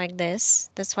person like this.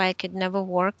 That's why I could never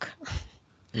work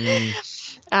mm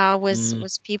with mm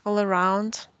with people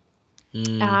around.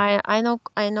 mm I know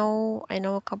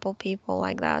a couple people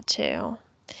like that too,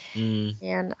 mm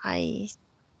and I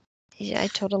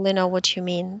totally know what you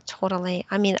mean. Totally.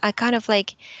 I mean, I kind of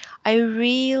like, I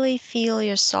really feel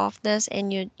your softness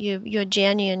and you're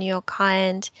genuine, you're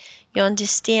kind, you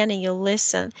understand and you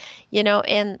listen,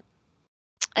 and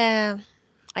uh,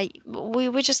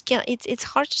 we just can't. It's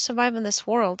hard to survive in this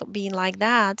world being like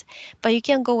that, but you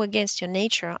can't go against your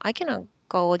nature. I cannot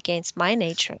go against my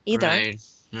nature either. right,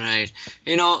 right.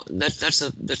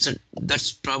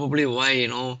 That's probably why,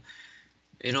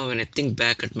 when I think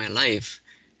back at my life,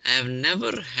 I have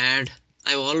never had.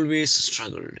 I've always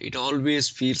struggled. It always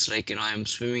feels like, I'm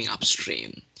swimming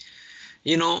upstream.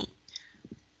 You know,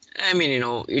 I mean,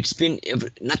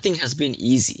 nothing has been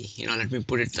easy. Let me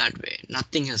put it that way.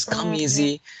 Nothing has come Hmm.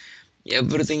 easy.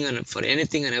 Everything, and for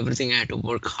anything and everything, I had to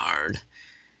work hard.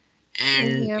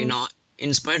 And, Yeah.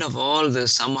 in spite of all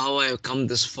this, somehow I have come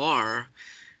this far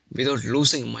without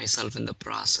losing myself in the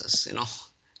process.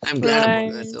 I'm glad about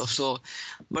that. Right. So,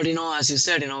 but, as you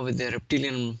said, with the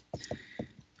reptilian,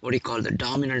 what do you call, the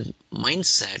dominant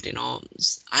mindset,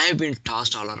 I've been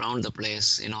tossed all around the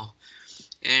place,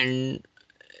 and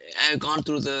I've gone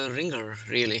through the ringer,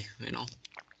 really.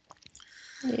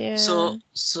 Yeah.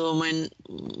 So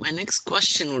my next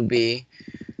question would be,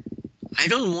 I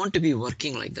don't want to be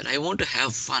working like that. I want to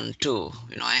have fun too.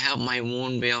 I have my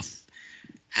own way of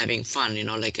having fun.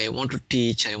 Like, I want to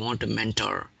teach, I want to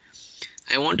mentor,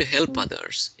 I want to help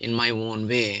others in my own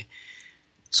way.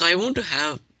 So I want to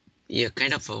have a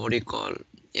kind of a, what do you call,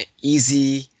 a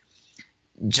easy,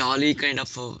 jolly kind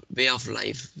of a way of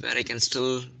life where I can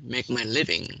still make my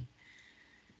living.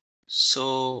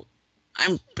 So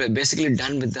I'm basically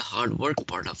done with the hard work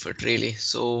part of it, really.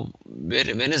 So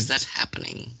when is that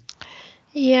happening?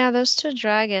 Yeah, those two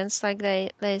dragons, like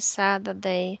they said that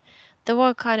they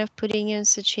were kind of putting you in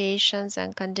situations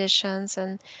and conditions,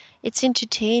 and it's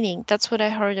entertaining. That's what I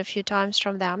heard a few times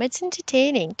from them. It's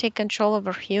entertaining. Take control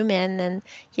over human, and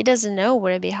he doesn't know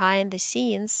we're behind the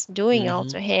scenes doing all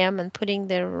Mm-hmm. to him and putting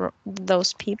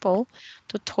those people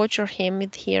to torture him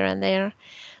with here and there.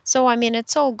 So I mean,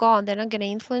 it's all gone. They're not gonna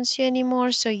influence you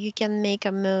anymore, so you can make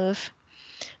a move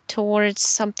towards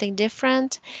something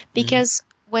different, Mm-hmm. because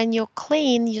when you're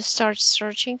clean you start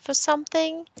searching for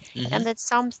something, Mm-hmm. and that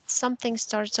something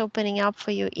starts opening up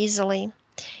for you easily.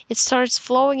 It starts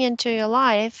flowing into your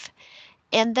life,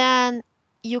 and then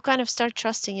you kind of start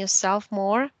trusting yourself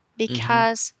more, Mm-hmm.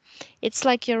 because it's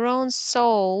like your own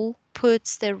soul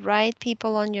puts the right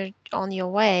people on your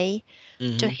way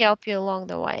to Mm-hmm. help you along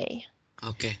the way.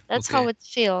 Okay. That's how Okay. it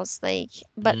feels like.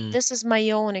 But Mm. this is my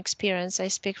own experience. I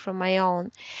speak from my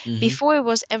own. Mm-hmm. Before it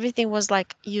was everything was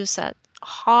like you said,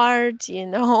 hard,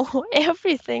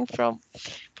 everything from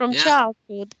Yeah.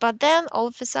 childhood. But then all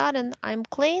of a sudden I'm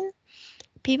clean.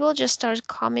 People just start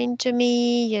coming to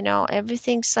me,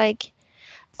 everything's like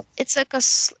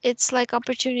it's like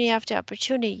opportunity after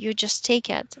opportunity. You just take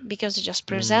it because it just Mm.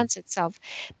 presents itself.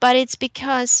 But it's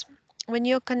because when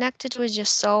you're connected with your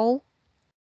soul,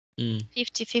 Mm.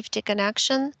 50-50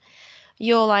 connection,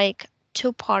 you're like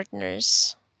two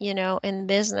partners, in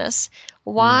business.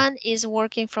 Mm. One is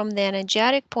working from the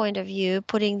energetic point of view,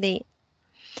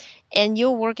 and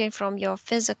you're working from your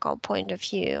physical point of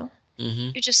view. Mm-hmm.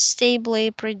 You just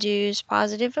stably produce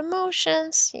positive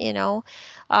emotions,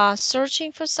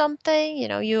 searching for something,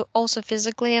 you also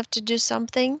physically have to do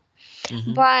something.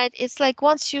 Mm-hmm. But it's like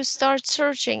once you start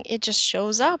searching, it just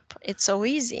shows up. It's so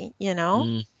easy.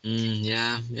 Mm. Mm.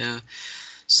 Yeah. Yeah.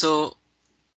 So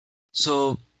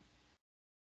so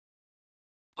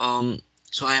um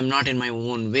so I am not in my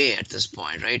own way at this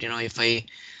point, right?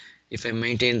 If I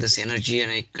maintain this energy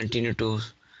and I continue to,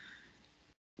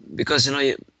 because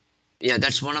yeah,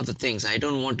 that's one of the things. I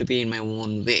don't want to be in my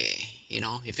own way.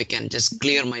 If I can just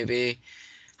clear my way,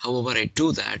 however I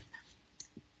do that,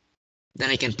 then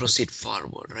I can proceed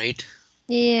forward, right?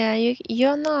 Yeah,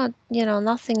 you're not,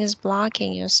 nothing is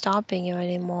blocking you, stopping you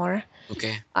anymore.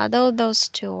 Okay. Although those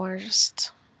two are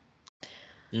just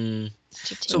Mm.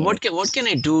 So entertaining. what can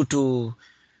I do to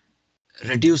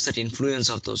reduce that influence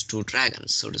of those two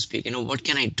dragons, so to speak? What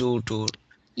can I do to,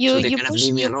 You so they you kind of push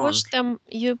leave me you alone? push them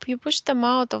you push them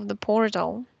out of the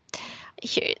portal.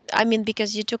 Here, I mean,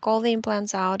 because you took all the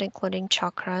implants out, including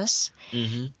chakras.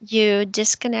 Mm-hmm. You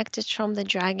disconnected from the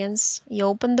dragons. You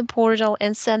open the portal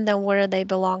and send them where they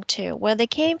belong to, where they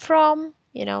came from.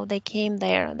 They came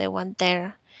there. They went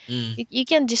there. Mm. You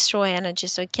can destroy energy,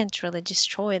 so you can't really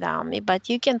destroy them, but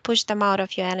you can push them out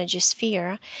of your energy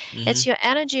sphere. Mm-hmm. It's your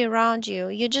energy around you.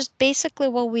 You just basically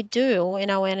what we do in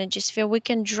our energy sphere, we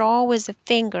can draw with a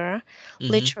finger, Mm-hmm.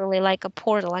 literally like a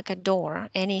portal, like a door,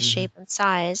 any Mm-hmm. shape and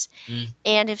size. Mm.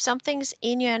 And if something's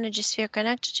in your energy sphere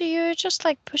connected to you, just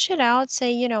like push it out,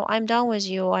 say, I'm done with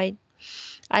you.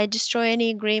 I destroy any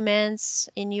agreements.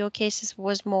 In your case, it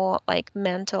was more like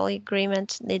mental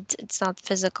agreement. It's not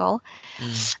physical.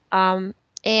 Mm. um,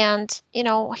 and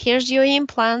here's your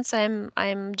implants.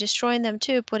 I'm destroying them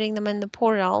too, putting them in the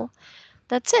portal.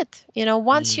 That's it.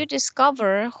 Once Mm. you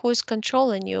discover who's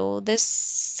controlling you, this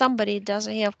somebody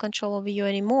doesn't have control over you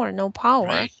anymore. No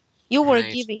power. Right. You were Right.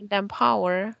 giving them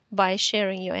power by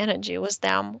sharing your energy with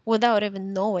them without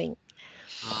even knowing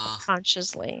uh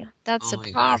consciously. That's oh a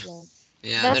my god. problem.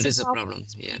 Yeah, That's that a is a problem problem.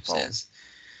 with Yes, people. yes.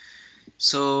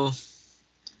 So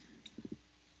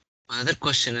another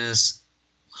question is,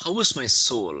 how is my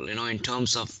soul, in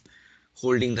terms of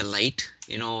holding the light?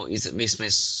 Is my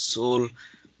soul,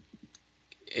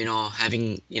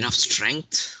 having enough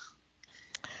strength?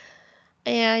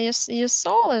 Yeah, your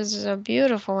soul is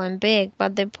beautiful and big,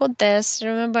 but they put this.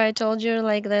 Remember, I told you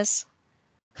like this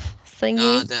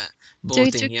thingy The bow to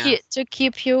thing, to yeah.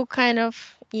 keep you kind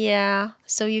of, yeah.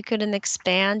 So you couldn't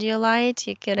expand your light.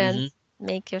 You couldn't Mm-hmm.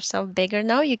 make yourself bigger.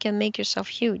 Now you can make yourself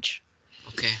huge.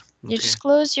 Okay. You Okay. just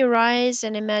close your eyes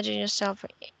and imagine yourself,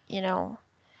 you know,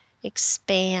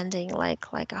 expanding like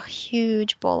a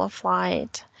huge ball of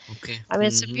light. Okay. I mean,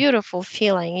 it's a Mm-hmm. beautiful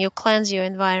feeling. You cleanse your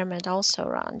environment also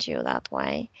around you that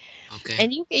way. Okay.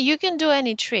 And you can do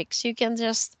any tricks. You can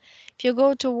just If you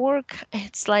go to work,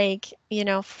 it's like,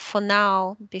 for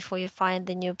now, before you find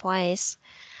the new place,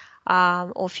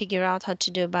 or figure out how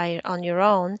to do by on your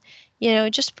own,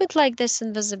 just put like this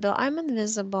invisible. I'm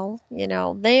invisible,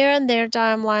 they're in their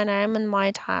timeline, I'm in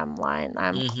my timeline.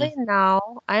 I'm Mm-hmm. clean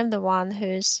now. I'm the one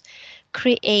who's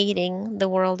creating the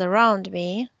world around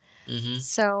me. Mm-hmm.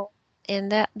 So,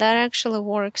 and that actually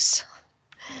works.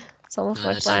 Some of No,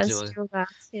 my that's actually clients what. do that.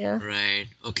 Yeah. Right.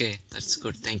 Okay, that's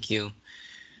good. Thank you.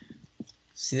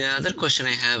 See, the other question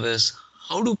I have is,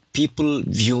 how do people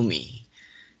view me?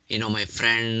 My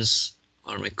friends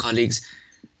or my colleagues,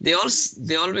 they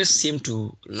always seem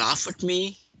to laugh at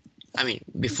me. I mean,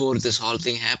 before this whole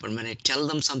thing happened, when I tell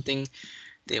them something,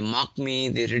 they mock me,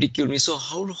 they ridicule me. So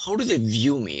how do they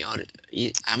view me? Or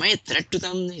am I a threat to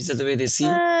them? Is that the way they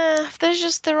see? There's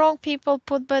just the wrong people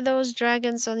put by those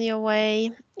dragons on your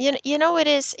way. It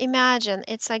is. Imagine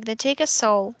it's like they take a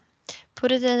soul,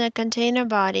 put it in a container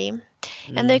body,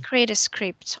 and they Mm, create a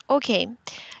script. Okay,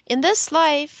 in this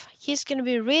life, he's going to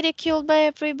be ridiculed by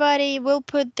everybody. We'll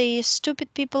put the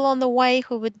stupid people on the way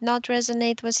who would not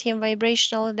resonate with him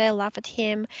vibrationally. They'll laugh at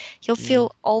him. He'll mm,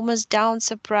 feel almost down,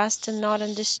 suppressed, and not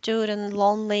understood and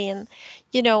lonely.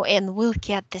 And we'll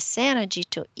get this energy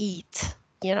to eat,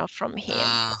 from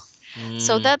him. ah,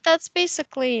 So mm, that's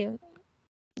basically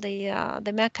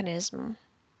the mechanism.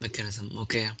 mechanism.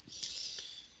 Okay,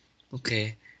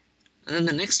 okay. And then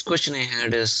the next question I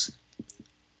had is,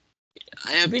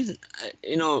 I have been,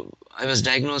 I was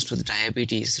diagnosed with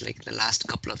diabetes like the last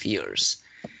couple of years.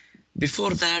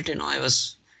 Before that,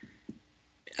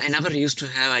 I never used to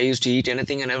have, I used to eat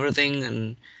anything and everything.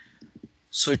 And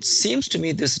so it seems to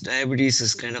me this diabetes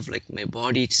is kind of like my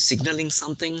body signaling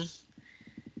something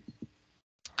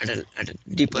at a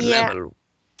deeper Yeah, level,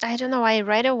 I don't know. I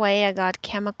right away I got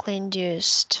chemically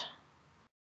induced.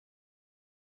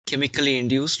 chemically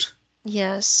induced,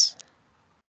 Yes.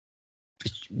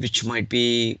 which might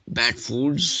be bad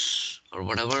foods or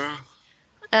whatever.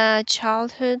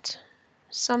 Childhood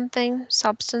something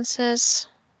substances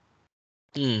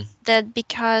Hmm. that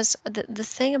because the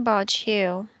thing about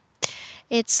you,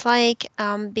 it's like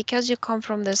because you come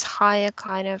from this higher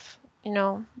kind of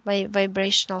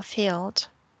vibrational field,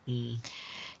 Hmm.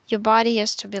 your body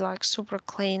has to be like super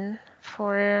clean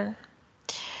for,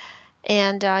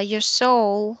 and your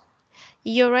soul,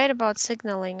 you're right about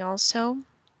signaling also,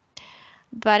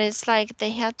 but it's like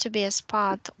they had to be a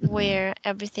spot where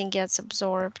everything gets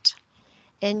absorbed,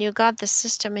 and you got the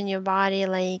system in your body,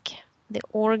 like the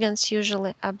organs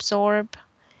usually absorb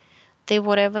the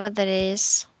whatever that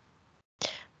is.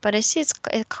 But I see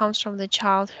it comes from the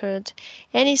childhood.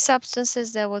 Any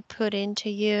substances that would put into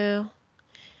you,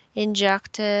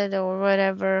 injected or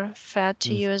whatever, fed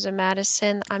to Hmm. you as a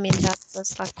medicine, I mean, that's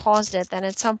what's like caused it. And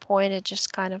at some point, it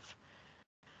just kind of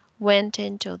went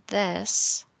into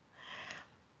this.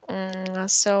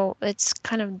 So it's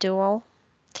kind of dual,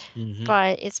 Hmm.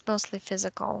 but it's mostly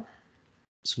physical.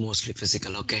 It's mostly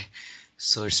physical. Okay.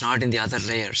 So it's not in the other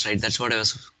layers, right? That's what I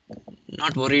was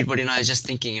not worried, but I was just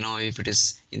thinking, if it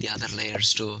is in the other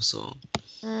layers too. So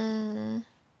Mm,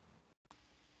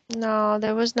 no,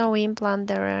 there was no implant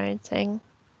there or anything.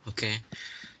 okay.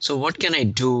 So what can I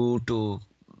do to,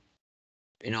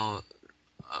 you know,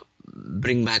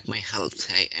 bring back my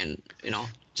health, and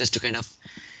just to kind of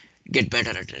get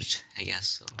better at it, I guess.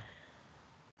 So.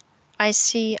 I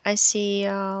see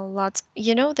lots.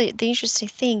 The interesting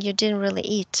thing, you didn't really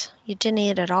eat. You didn't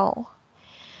eat at all.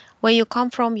 Where you come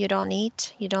from, you don't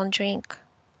eat, you don't drink.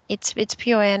 It's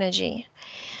pure energy.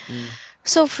 Mm,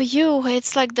 So for you,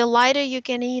 it's like the lighter you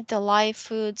can eat, the live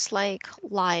foods, like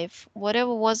live,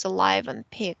 whatever was alive and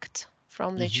picked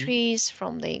from the mm-hmm. trees,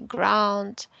 from the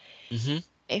ground. Mm-hmm.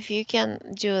 If you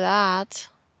can do that,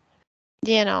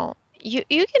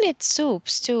 you can eat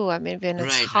soups too. I mean, when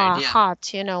it's Right, right, yeah.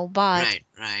 hot, but Right,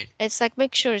 right. it's like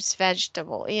make sure it's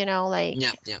vegetable, Yeah,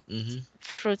 like yeah. Mm-hmm.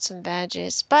 fruits and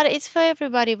veggies. But it's for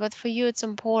everybody. But for you, it's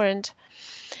important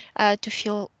to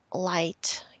feel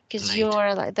light because Light.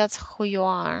 you're like that's who you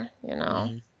are.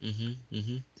 Mm-hmm. Mm-hmm.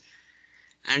 Mm-hmm.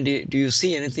 And do you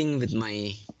see anything with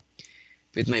my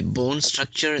bone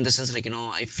structure, in the sense, like,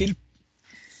 I feel,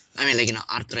 I mean, like,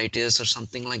 arthritis or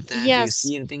something like that? Do you Yes.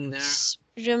 see anything there?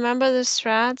 Remember the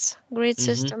threads? Grid Mm-hmm.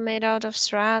 system made out of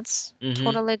threads, Mm-hmm.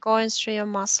 totally going through your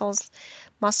muscles,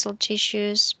 muscle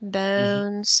tissues, Mm-hmm.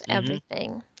 bones, Mm-hmm.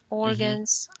 everything, Mm-hmm.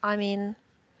 organs. I mean,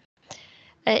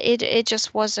 it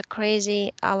just was a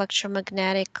crazy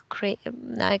electromagnetic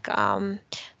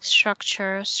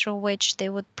structure through which they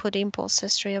would put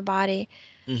impulses through your body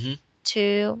Mm-hmm.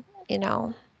 to you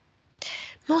know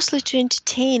Mostly to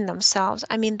entertain themselves.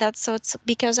 I mean, that's so it's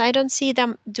because I don't see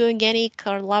them doing any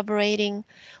collaborating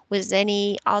with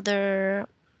any other,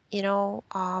 you know,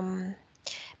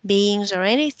 beings or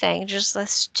anything. Just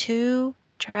those two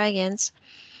dragons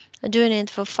doing it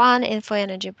for fun and for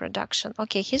energy production.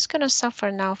 Okay, he's gonna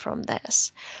suffer now from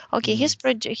this. Okay, Mm,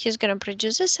 he's gonna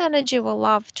produce this energy. Will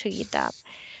love to eat that.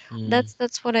 mm,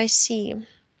 That's what I see.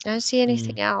 I don't see mm.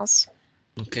 anything else.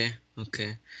 Okay,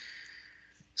 okay.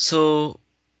 So,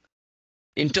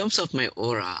 in terms of my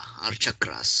aura or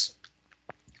chakras,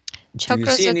 do you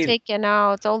Chakras see are any? taken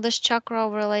out. All these chakra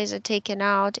overlays are taken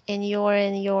out, and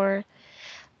your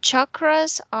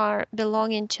chakras are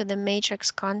belonging to the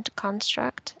matrix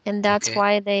construct, and that's Okay,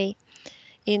 why they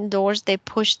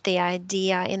push the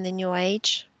idea in the new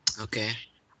age. okay,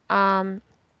 Um,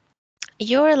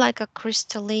 you're like a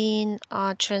crystalline,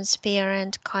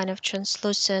 transparent, kind of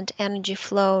translucent energy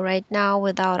flow right now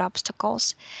without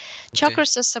obstacles. okay,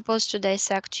 Chakras are supposed to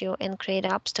dissect you and create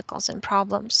obstacles and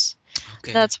problems.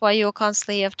 okay. That's why you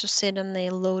constantly have to sit in the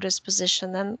lotus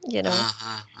position and,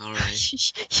 Uh-huh. All right.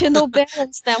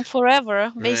 balance them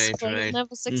forever. Right, Basically, you'll right.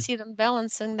 never Mm, succeed in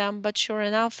balancing them, but sure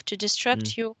enough, to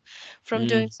mm, distract you from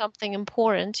doing mm. something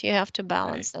important, you have to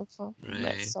Right, balance them.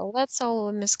 right. So that's all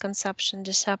a misconception,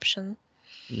 deception.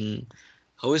 Mm.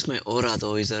 How is my aura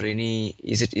though? Is there any?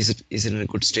 Is it in a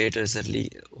good state? Or is there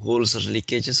holes or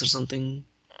leakages or something?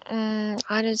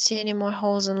 I don't see any more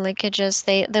holes and leakages.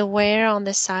 They were on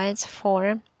the sides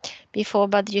for before,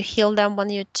 but you healed them when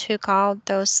you took out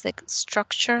those like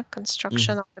Mm-hmm,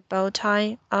 construction of the bow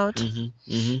tie out. mm-hmm,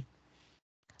 mm-hmm,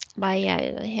 But yeah,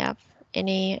 I don't have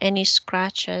any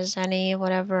scratches, any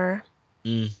whatever.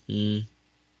 mm-hmm.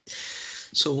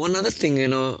 So one other thing,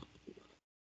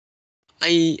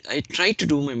 I try to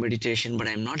do my meditation, but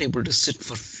I'm not able to sit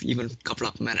for even a couple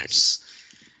of minutes.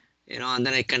 And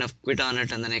then I kind of quit on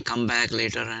it, and then I come back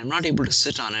later, and I'm not able to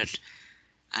sit on it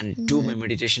and do Mhm. my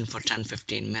meditation for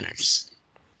 10-15 minutes.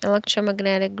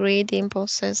 Electromagnetic grid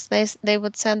impulses. They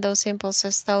would send those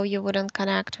impulses though you wouldn't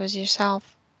connect with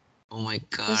yourself. Oh my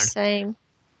The God. same.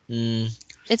 Mm.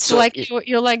 It's So, like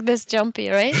you're like this jumpy,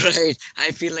 right? right,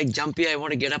 I feel like jumpy. I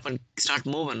want to get up and start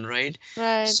moving, right?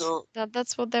 Right. So,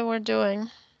 That's what they were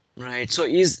doing. right.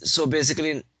 So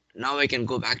basically now I can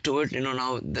go back to it.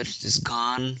 Now that it's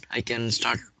gone, I can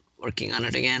start working on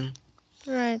it again.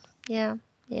 Right. Yeah.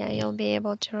 Yeah, you'll be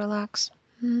able to relax.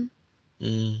 Mm-hmm.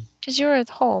 Mm, Because you're at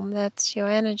home. That's your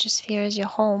energy sphere is your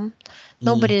home. mm.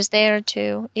 Nobody's there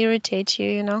to irritate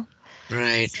you.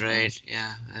 Right, So right.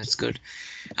 Yeah, that's good.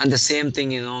 And the same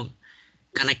thing,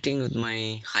 connecting with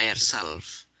my higher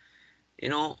self.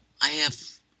 I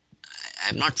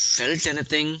have not felt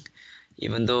anything,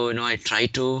 even though I try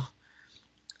to.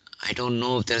 I don't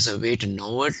know if there's a way to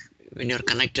know it when you're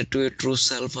connected to your true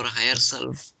self or a higher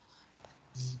self.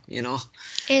 You know.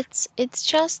 it's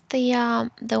just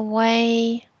the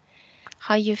way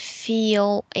how you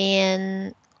feel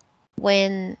and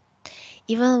when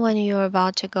even when you're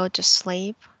about to go to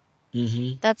sleep.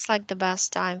 Mm-hmm. That's like the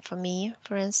best time for me,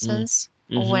 for Mm, instance,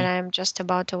 mm-hmm. when I'm just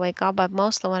about to wake up, but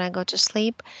mostly when I go to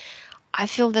sleep, I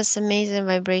feel this amazing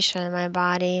vibration in my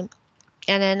body.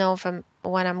 And I know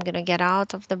when I'm gonna get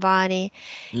out of the body,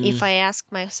 if Mm, I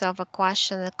ask myself a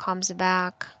question that comes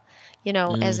back,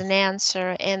 as mm, an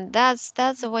answer, and that's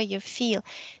the way you feel.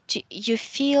 You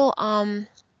feel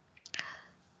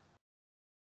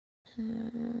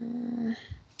mm,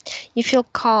 you feel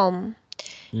calm.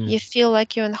 mm, You feel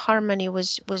like you're in harmony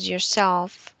with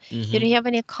yourself. You mm-hmm. don't have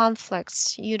any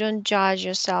conflicts. You don't judge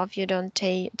yourself. You don't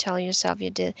tell yourself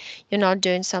you're not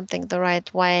doing something the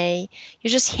right way.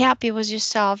 You're just happy with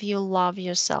yourself. You love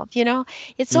yourself.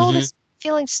 It's all Mm-hmm. these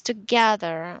feelings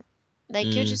together.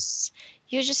 Like Mm,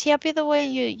 you're just happy the way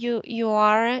you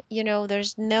are.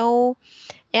 There's no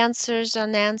answers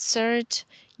unanswered.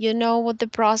 You know what the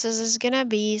process is gonna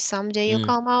be. Someday you'll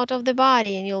mm, come out of the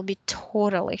body and you'll be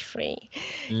totally free.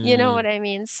 You know mm. what I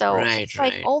mean? So Right, it's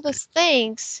like right, all right. those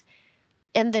things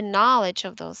and the knowledge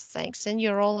of those things, and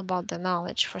you're all about the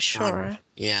knowledge for Knowledge. sure.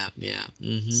 Yeah, yeah.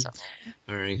 Mm-hmm. So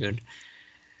Very good.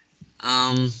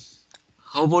 Um,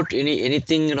 how about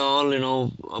anything at all,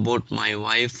 about my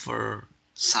wife or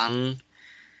son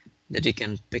that you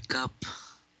can pick up?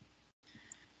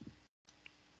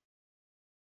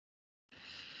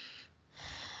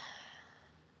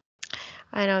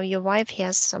 I know your wife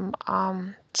has some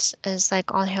is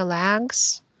like on her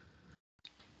legs.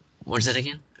 What's that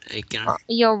again? I cannot.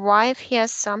 Your wife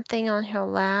has something on her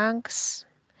legs.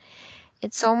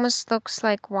 It's almost looks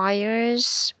like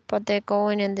wires, but they're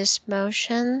going in this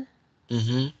motion.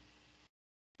 Mm-hmm.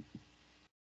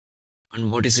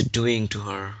 And what is it doing to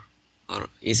her, or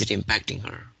is it impacting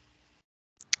her?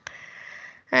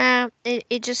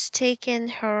 It just taken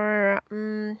her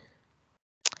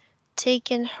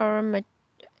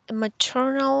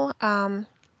maternal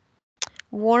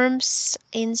warmth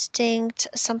instinct,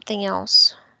 something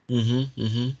else Mm-hmm.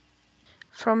 Mm-hmm.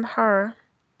 from her.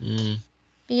 Mm.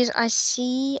 Because I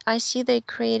see they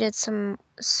created some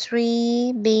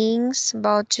three beings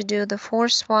about to do the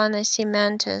fourth one. I see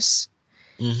Mantis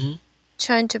Mm-hmm.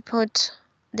 trying to put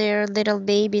their little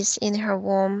babies in her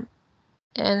womb,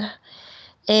 and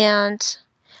and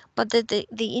but the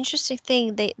interesting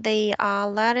thing, they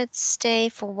let it stay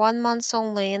for 1 month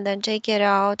only and then take it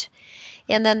out,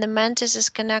 and then the Mantis is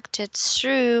connected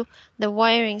through the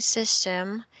wiring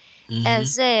system Mm-hmm.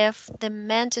 as if the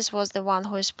Mantis was the one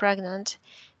who is pregnant,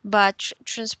 but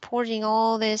transporting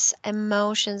all these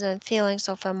emotions and feelings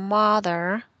of a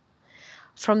mother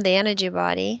from the energy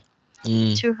body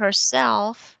Mm. to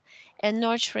herself and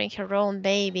nurturing her own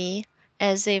baby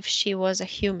as if she was a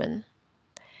human.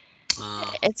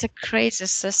 Uh, It's a crazy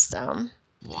system,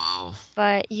 wow.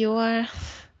 but you're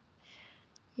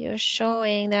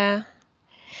showing that.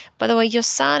 By the way, your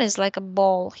son is like a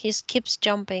ball. He keeps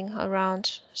jumping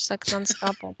around. It's like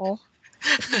non-stoppable.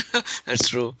 That's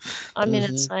true. I mean, Mm-hmm.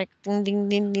 it's like ding, ding,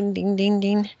 ding, ding, ding, ding,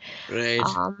 ding.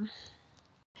 Right. Um,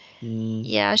 Mm.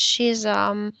 yeah, she's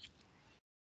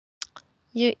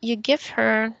you give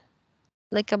her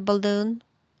like a balloon.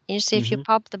 You see, if you Mm-hmm.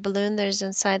 pop the balloon, there's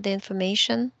inside the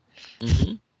information.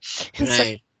 Mm-hmm. It's like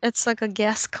Right. it's like a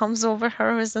gas comes over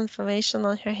her with information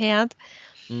on her head,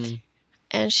 Mm.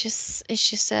 and she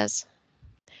says,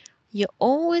 "You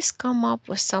always come up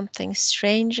with something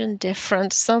strange and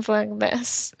different, something like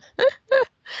this."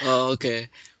 Oh, okay.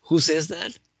 Who says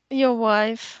that? Your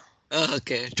wife, Oh,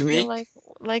 okay. To you're me?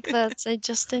 like that's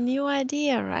just a new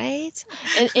idea, right?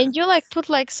 And you like put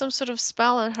like some sort of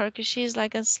spell on her because she's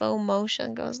like in slow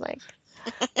motion, goes like,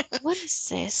 "What is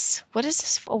this? What is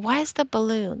this for? Why is the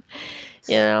balloon?"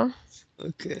 You know?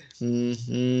 Okay.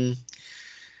 Mm-hmm.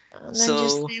 And then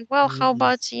just So, say, "Well, how mm,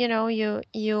 about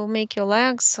you make your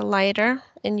legs lighter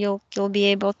and you'll be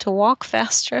able to walk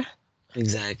faster.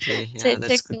 exactly. Yeah, Take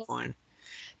that's a take good point.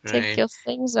 take Right. your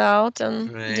things out,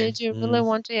 and Right. did you really Mm,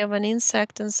 want to have an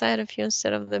insect inside of you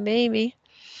instead of the baby?"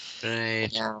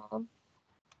 right. Yeah.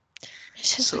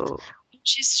 She's like, So,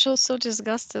 she's so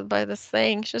disgusted by the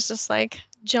thing. She's just like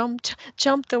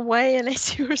jumped away, and I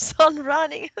see her son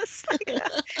running. It's like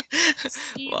that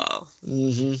scene. wow.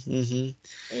 Mm-hmm. Mm-hmm.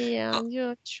 Yeah, Oh, and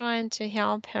you're trying to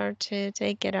help her to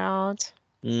take it out.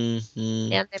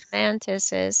 mm-hmm. And the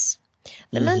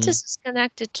Mm-hmm. mantis is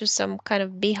connected to some kind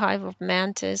of beehive of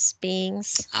mantis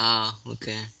beings. Ah,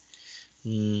 okay.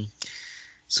 Mm.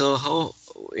 So, how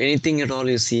anything at all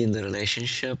you see in the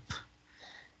relationship?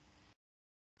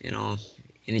 You know,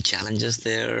 any challenges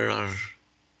there, or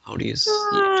how do you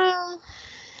see it? Uh,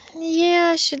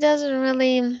 yeah, she doesn't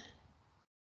really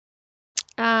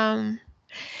um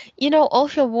all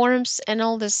her warmth and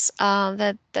all this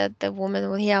that the woman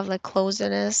will have like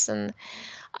closeness and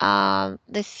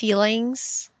the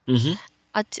feelings Mm-hmm.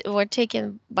 were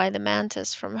taken by the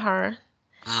mantis from her.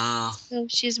 Ah, So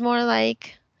she's more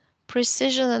like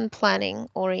precision and planning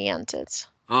oriented.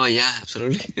 oh yeah,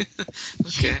 absolutely.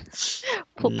 Okay.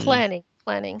 Mm,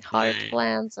 Planning hard right,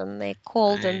 plans, and they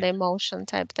cold and right. the emotion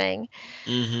type thing.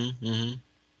 Mm-hmm. Mm-hmm.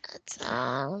 It's,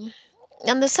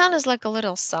 and the sun is like a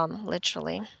little sun,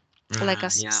 literally, like a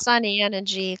Yeah. sunny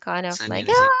energy, kind of Sun like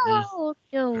energy.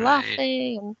 Mm, right.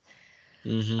 laughing. And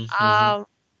Mm-hmm. Mm-hmm.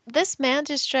 this man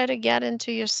just try to get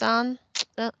into your sun.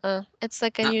 It's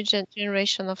like a Ah, new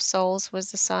generation of souls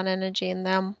with the sun energy in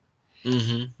them.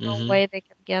 mm-hmm. No Mm-hmm. way they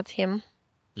can get him.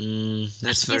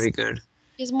 That's He's very good.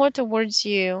 he's more towards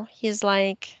you. He's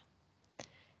like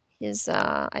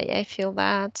I feel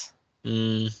that.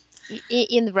 Mm,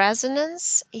 In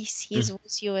resonance, he's mm.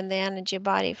 with you in the energy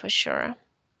body for sure.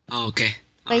 Okay.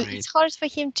 But All right. it's hard for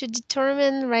him to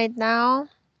determine right now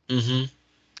Mm-hmm.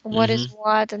 what Mm-hmm. is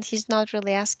what, and he's not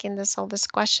really asking this all this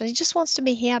question. He just wants to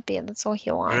be happy, and that's all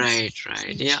he wants. Right.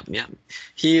 Right. Yeah. Yeah.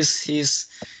 He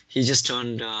just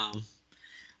turned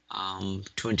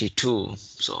 22.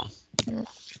 So Mm,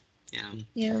 yeah.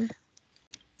 yeah,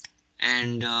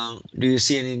 And do you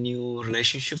see any new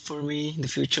relationship for me in the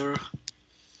future?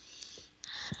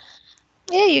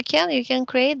 yeah. You can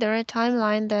create the right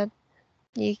timeline that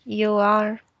you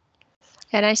are,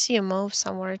 and I see you move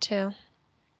somewhere too.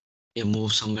 You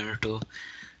move somewhere to?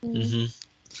 Mm, Mm-hmm.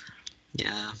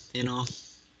 Yeah.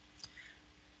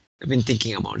 I've been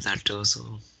thinking about that too.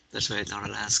 So that's why I thought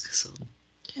I'll ask. So.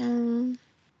 mm,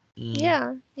 Mm,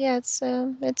 yeah.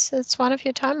 It's one of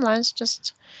your timelines.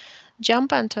 Just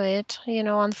jump into it.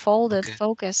 Unfold it. okay.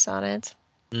 Focus on it.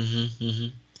 Mm-hmm. Mm-hmm.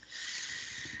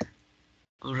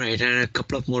 All right, and a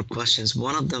couple of more questions.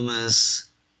 One of them is,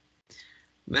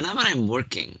 whenever I'm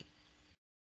working,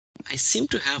 I seem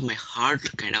to have my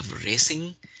heart kind of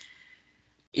racing.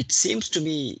 It seems to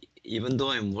me, even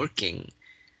though I'm working,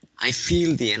 I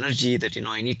feel the energy that,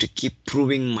 I need to keep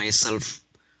proving myself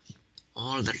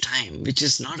all the time, which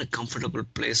is not a comfortable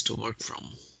place to work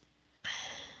from.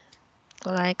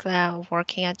 Like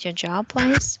working at your job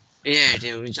place. Yeah, at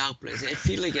a job place, I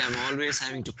feel like I'm always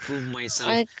having to prove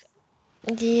myself. Like,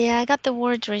 yeah, I got the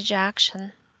word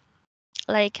rejection.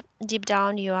 Like deep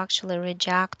down, you actually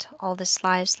reject all these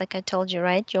lives. Like I told you,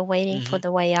 right? You're waiting for Mm-hmm,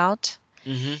 the way out.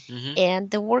 mm-hmm, mm-hmm.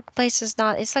 And the workplace is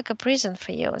not, it's like a prison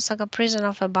for you. It's like a prison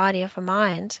of a body, of a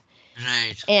mind.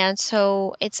 Right. And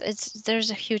so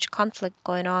there's a huge conflict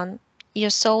going on. Your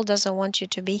soul doesn't want you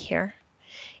to be here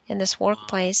in this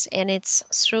Wow. workplace, and it's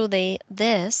through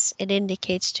it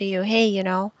indicates to you, hey,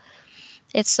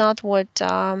 it's not what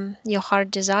your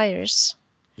heart desires.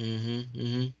 Mm-hmm,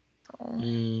 mm-hmm. Um,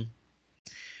 Mm.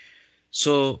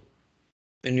 So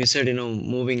when you said,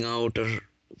 moving out or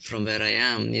from where I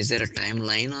am, is there a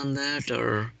timeline on that,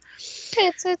 or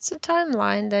it's a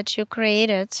timeline that you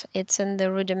created. It's in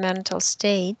the rudimental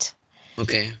state,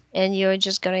 okay, and you're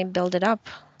just gonna build it up,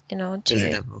 build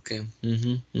it to up. Okay.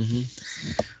 Mm-hmm, mm-hmm.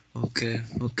 Okay,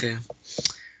 okay.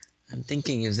 I'm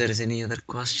thinking if there is any other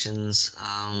questions.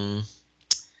 I'm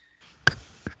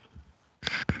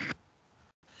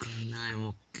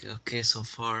okay, okay so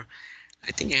far.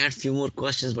 I think I had few more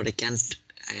questions, but I can't.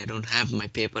 I don't have my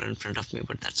paper in front of me,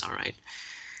 but that's all right.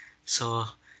 So,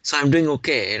 so I'm doing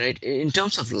okay, right? In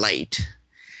terms of light,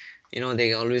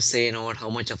 they always say, what, how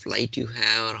much of light you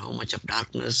have or how much of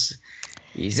darkness.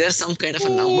 Is there some kind of a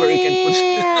number you can put?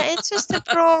 Yeah, it's just a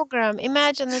program.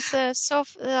 Imagine it's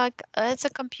a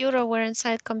computer where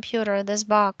inside computer this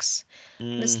box,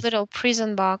 Mm, this little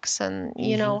prison box, and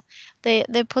mm-hmm,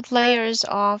 they put layers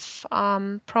of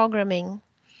programming,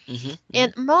 mm-hmm, mm-hmm.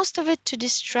 and most of it to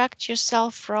distract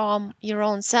yourself from your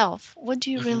own self. What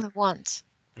do you Mm-hmm. really want?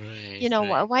 Right,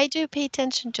 right. Why do you pay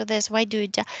attention to this? Why do you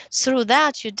through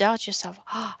that you doubt yourself?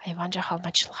 Oh, I wonder how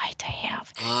much light I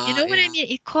have. You Ah, know what I yeah, mean?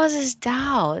 It causes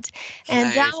doubt,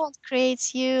 and right. doubt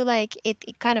creates you like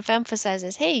it kind of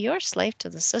emphasizes, hey, you're a slave to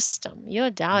the system. You're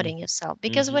doubting yourself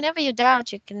because Mm-hmm, whenever you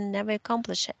doubt, you can never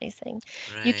accomplish anything.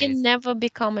 You right. can never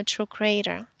become a true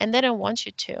creator, and they don't want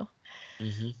you to.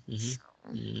 Mm-hmm, mm-hmm.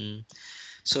 So, Mm.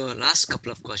 So, last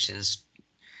couple of questions.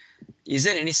 Is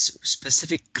there any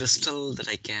specific crystal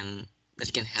that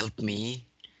can help me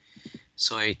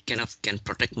so I kind of can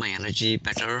protect my energy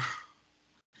better?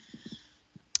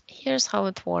 here's how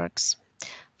it works.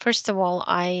 First of all,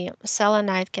 I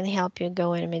selenite can help you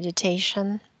go in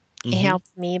meditation. It Mm-hmm,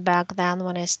 helped me back then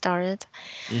when I started.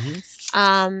 mm-hmm.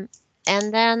 Um,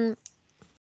 and then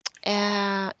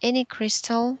any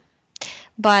crystal,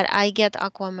 but I get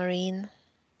aquamarine,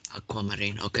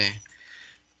 Aquamarine. Okay,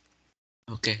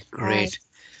 okay, right? great.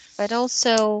 But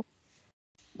also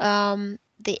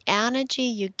the energy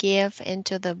you give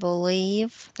into the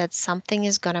belief that something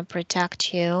is gonna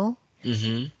protect you,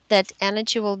 Mm-hmm, that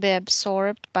energy will be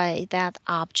absorbed by that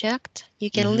object. You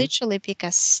can mm-hmm, literally pick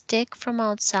a stick from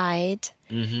outside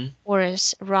mm-hmm, or a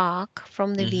rock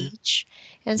from the mm-hmm, beach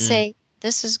and mm, say,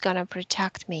 this is going to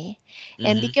protect me.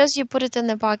 And mm-hmm. because you put it in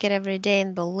the pocket every day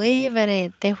and believe in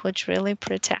it, they would really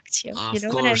protect you. You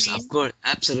know what I Of mean? course,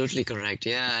 absolutely correct.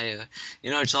 Yeah,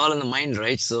 it's all in the mind,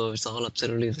 right? So it's all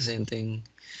absolutely the same thing.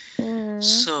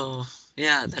 Mm. So,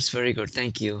 yeah, that's very good.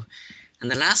 Thank you.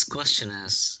 And the last question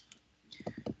is,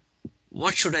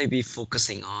 what should I be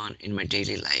focusing on in my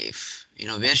daily life?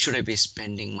 Where should I be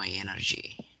spending my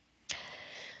energy?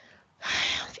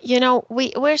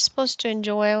 We're supposed to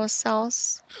enjoy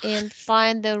ourselves and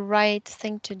find the right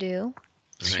thing to do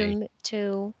to Right.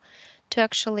 to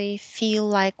actually feel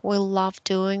like we love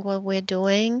doing what we're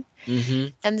doing, Mm-hmm.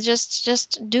 and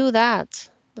just do that.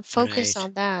 Focus Right.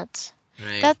 on that.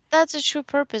 Right. That's a true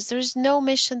purpose. There's no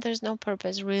mission, there's no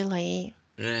purpose, really.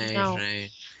 Right. No.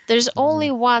 Right. There's Mm-hmm.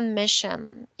 only one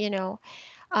mission,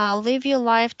 live your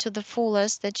life to the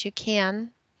fullest that you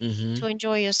can Mm-hmm. to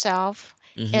enjoy yourself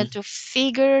Mm-hmm. and to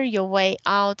figure your way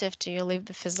out after you leave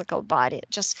the physical body.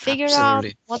 Just figure out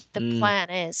Absolutely. what the Mm, plan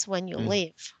is when you mm,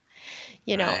 leave.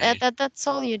 right. That's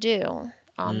all you do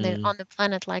on the Mm. on the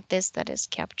planet like this that is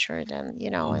captured, and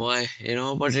Oh and boy,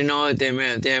 but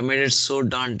they have made it so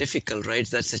darn difficult, right?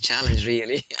 That's a challenge,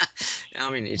 really.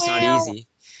 I mean, it's not well, easy.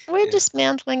 we're Yeah.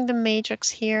 dismantling the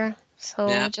matrix here.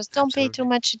 So Yeah. just don't pay too Absolutely.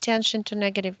 much attention to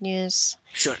negative news.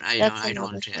 Sure. I know. That's I another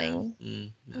don't. Yeah. thing.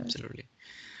 Absolutely.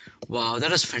 Wow,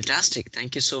 that was fantastic.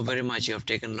 Thank you so very much. You have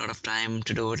taken a lot of time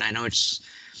to do it. I know it's.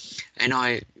 I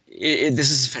know. This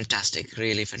is fantastic,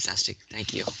 really fantastic.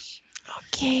 Thank you.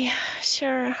 Okay,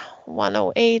 sure.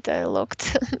 108, I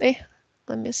looked.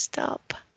 Let me stop.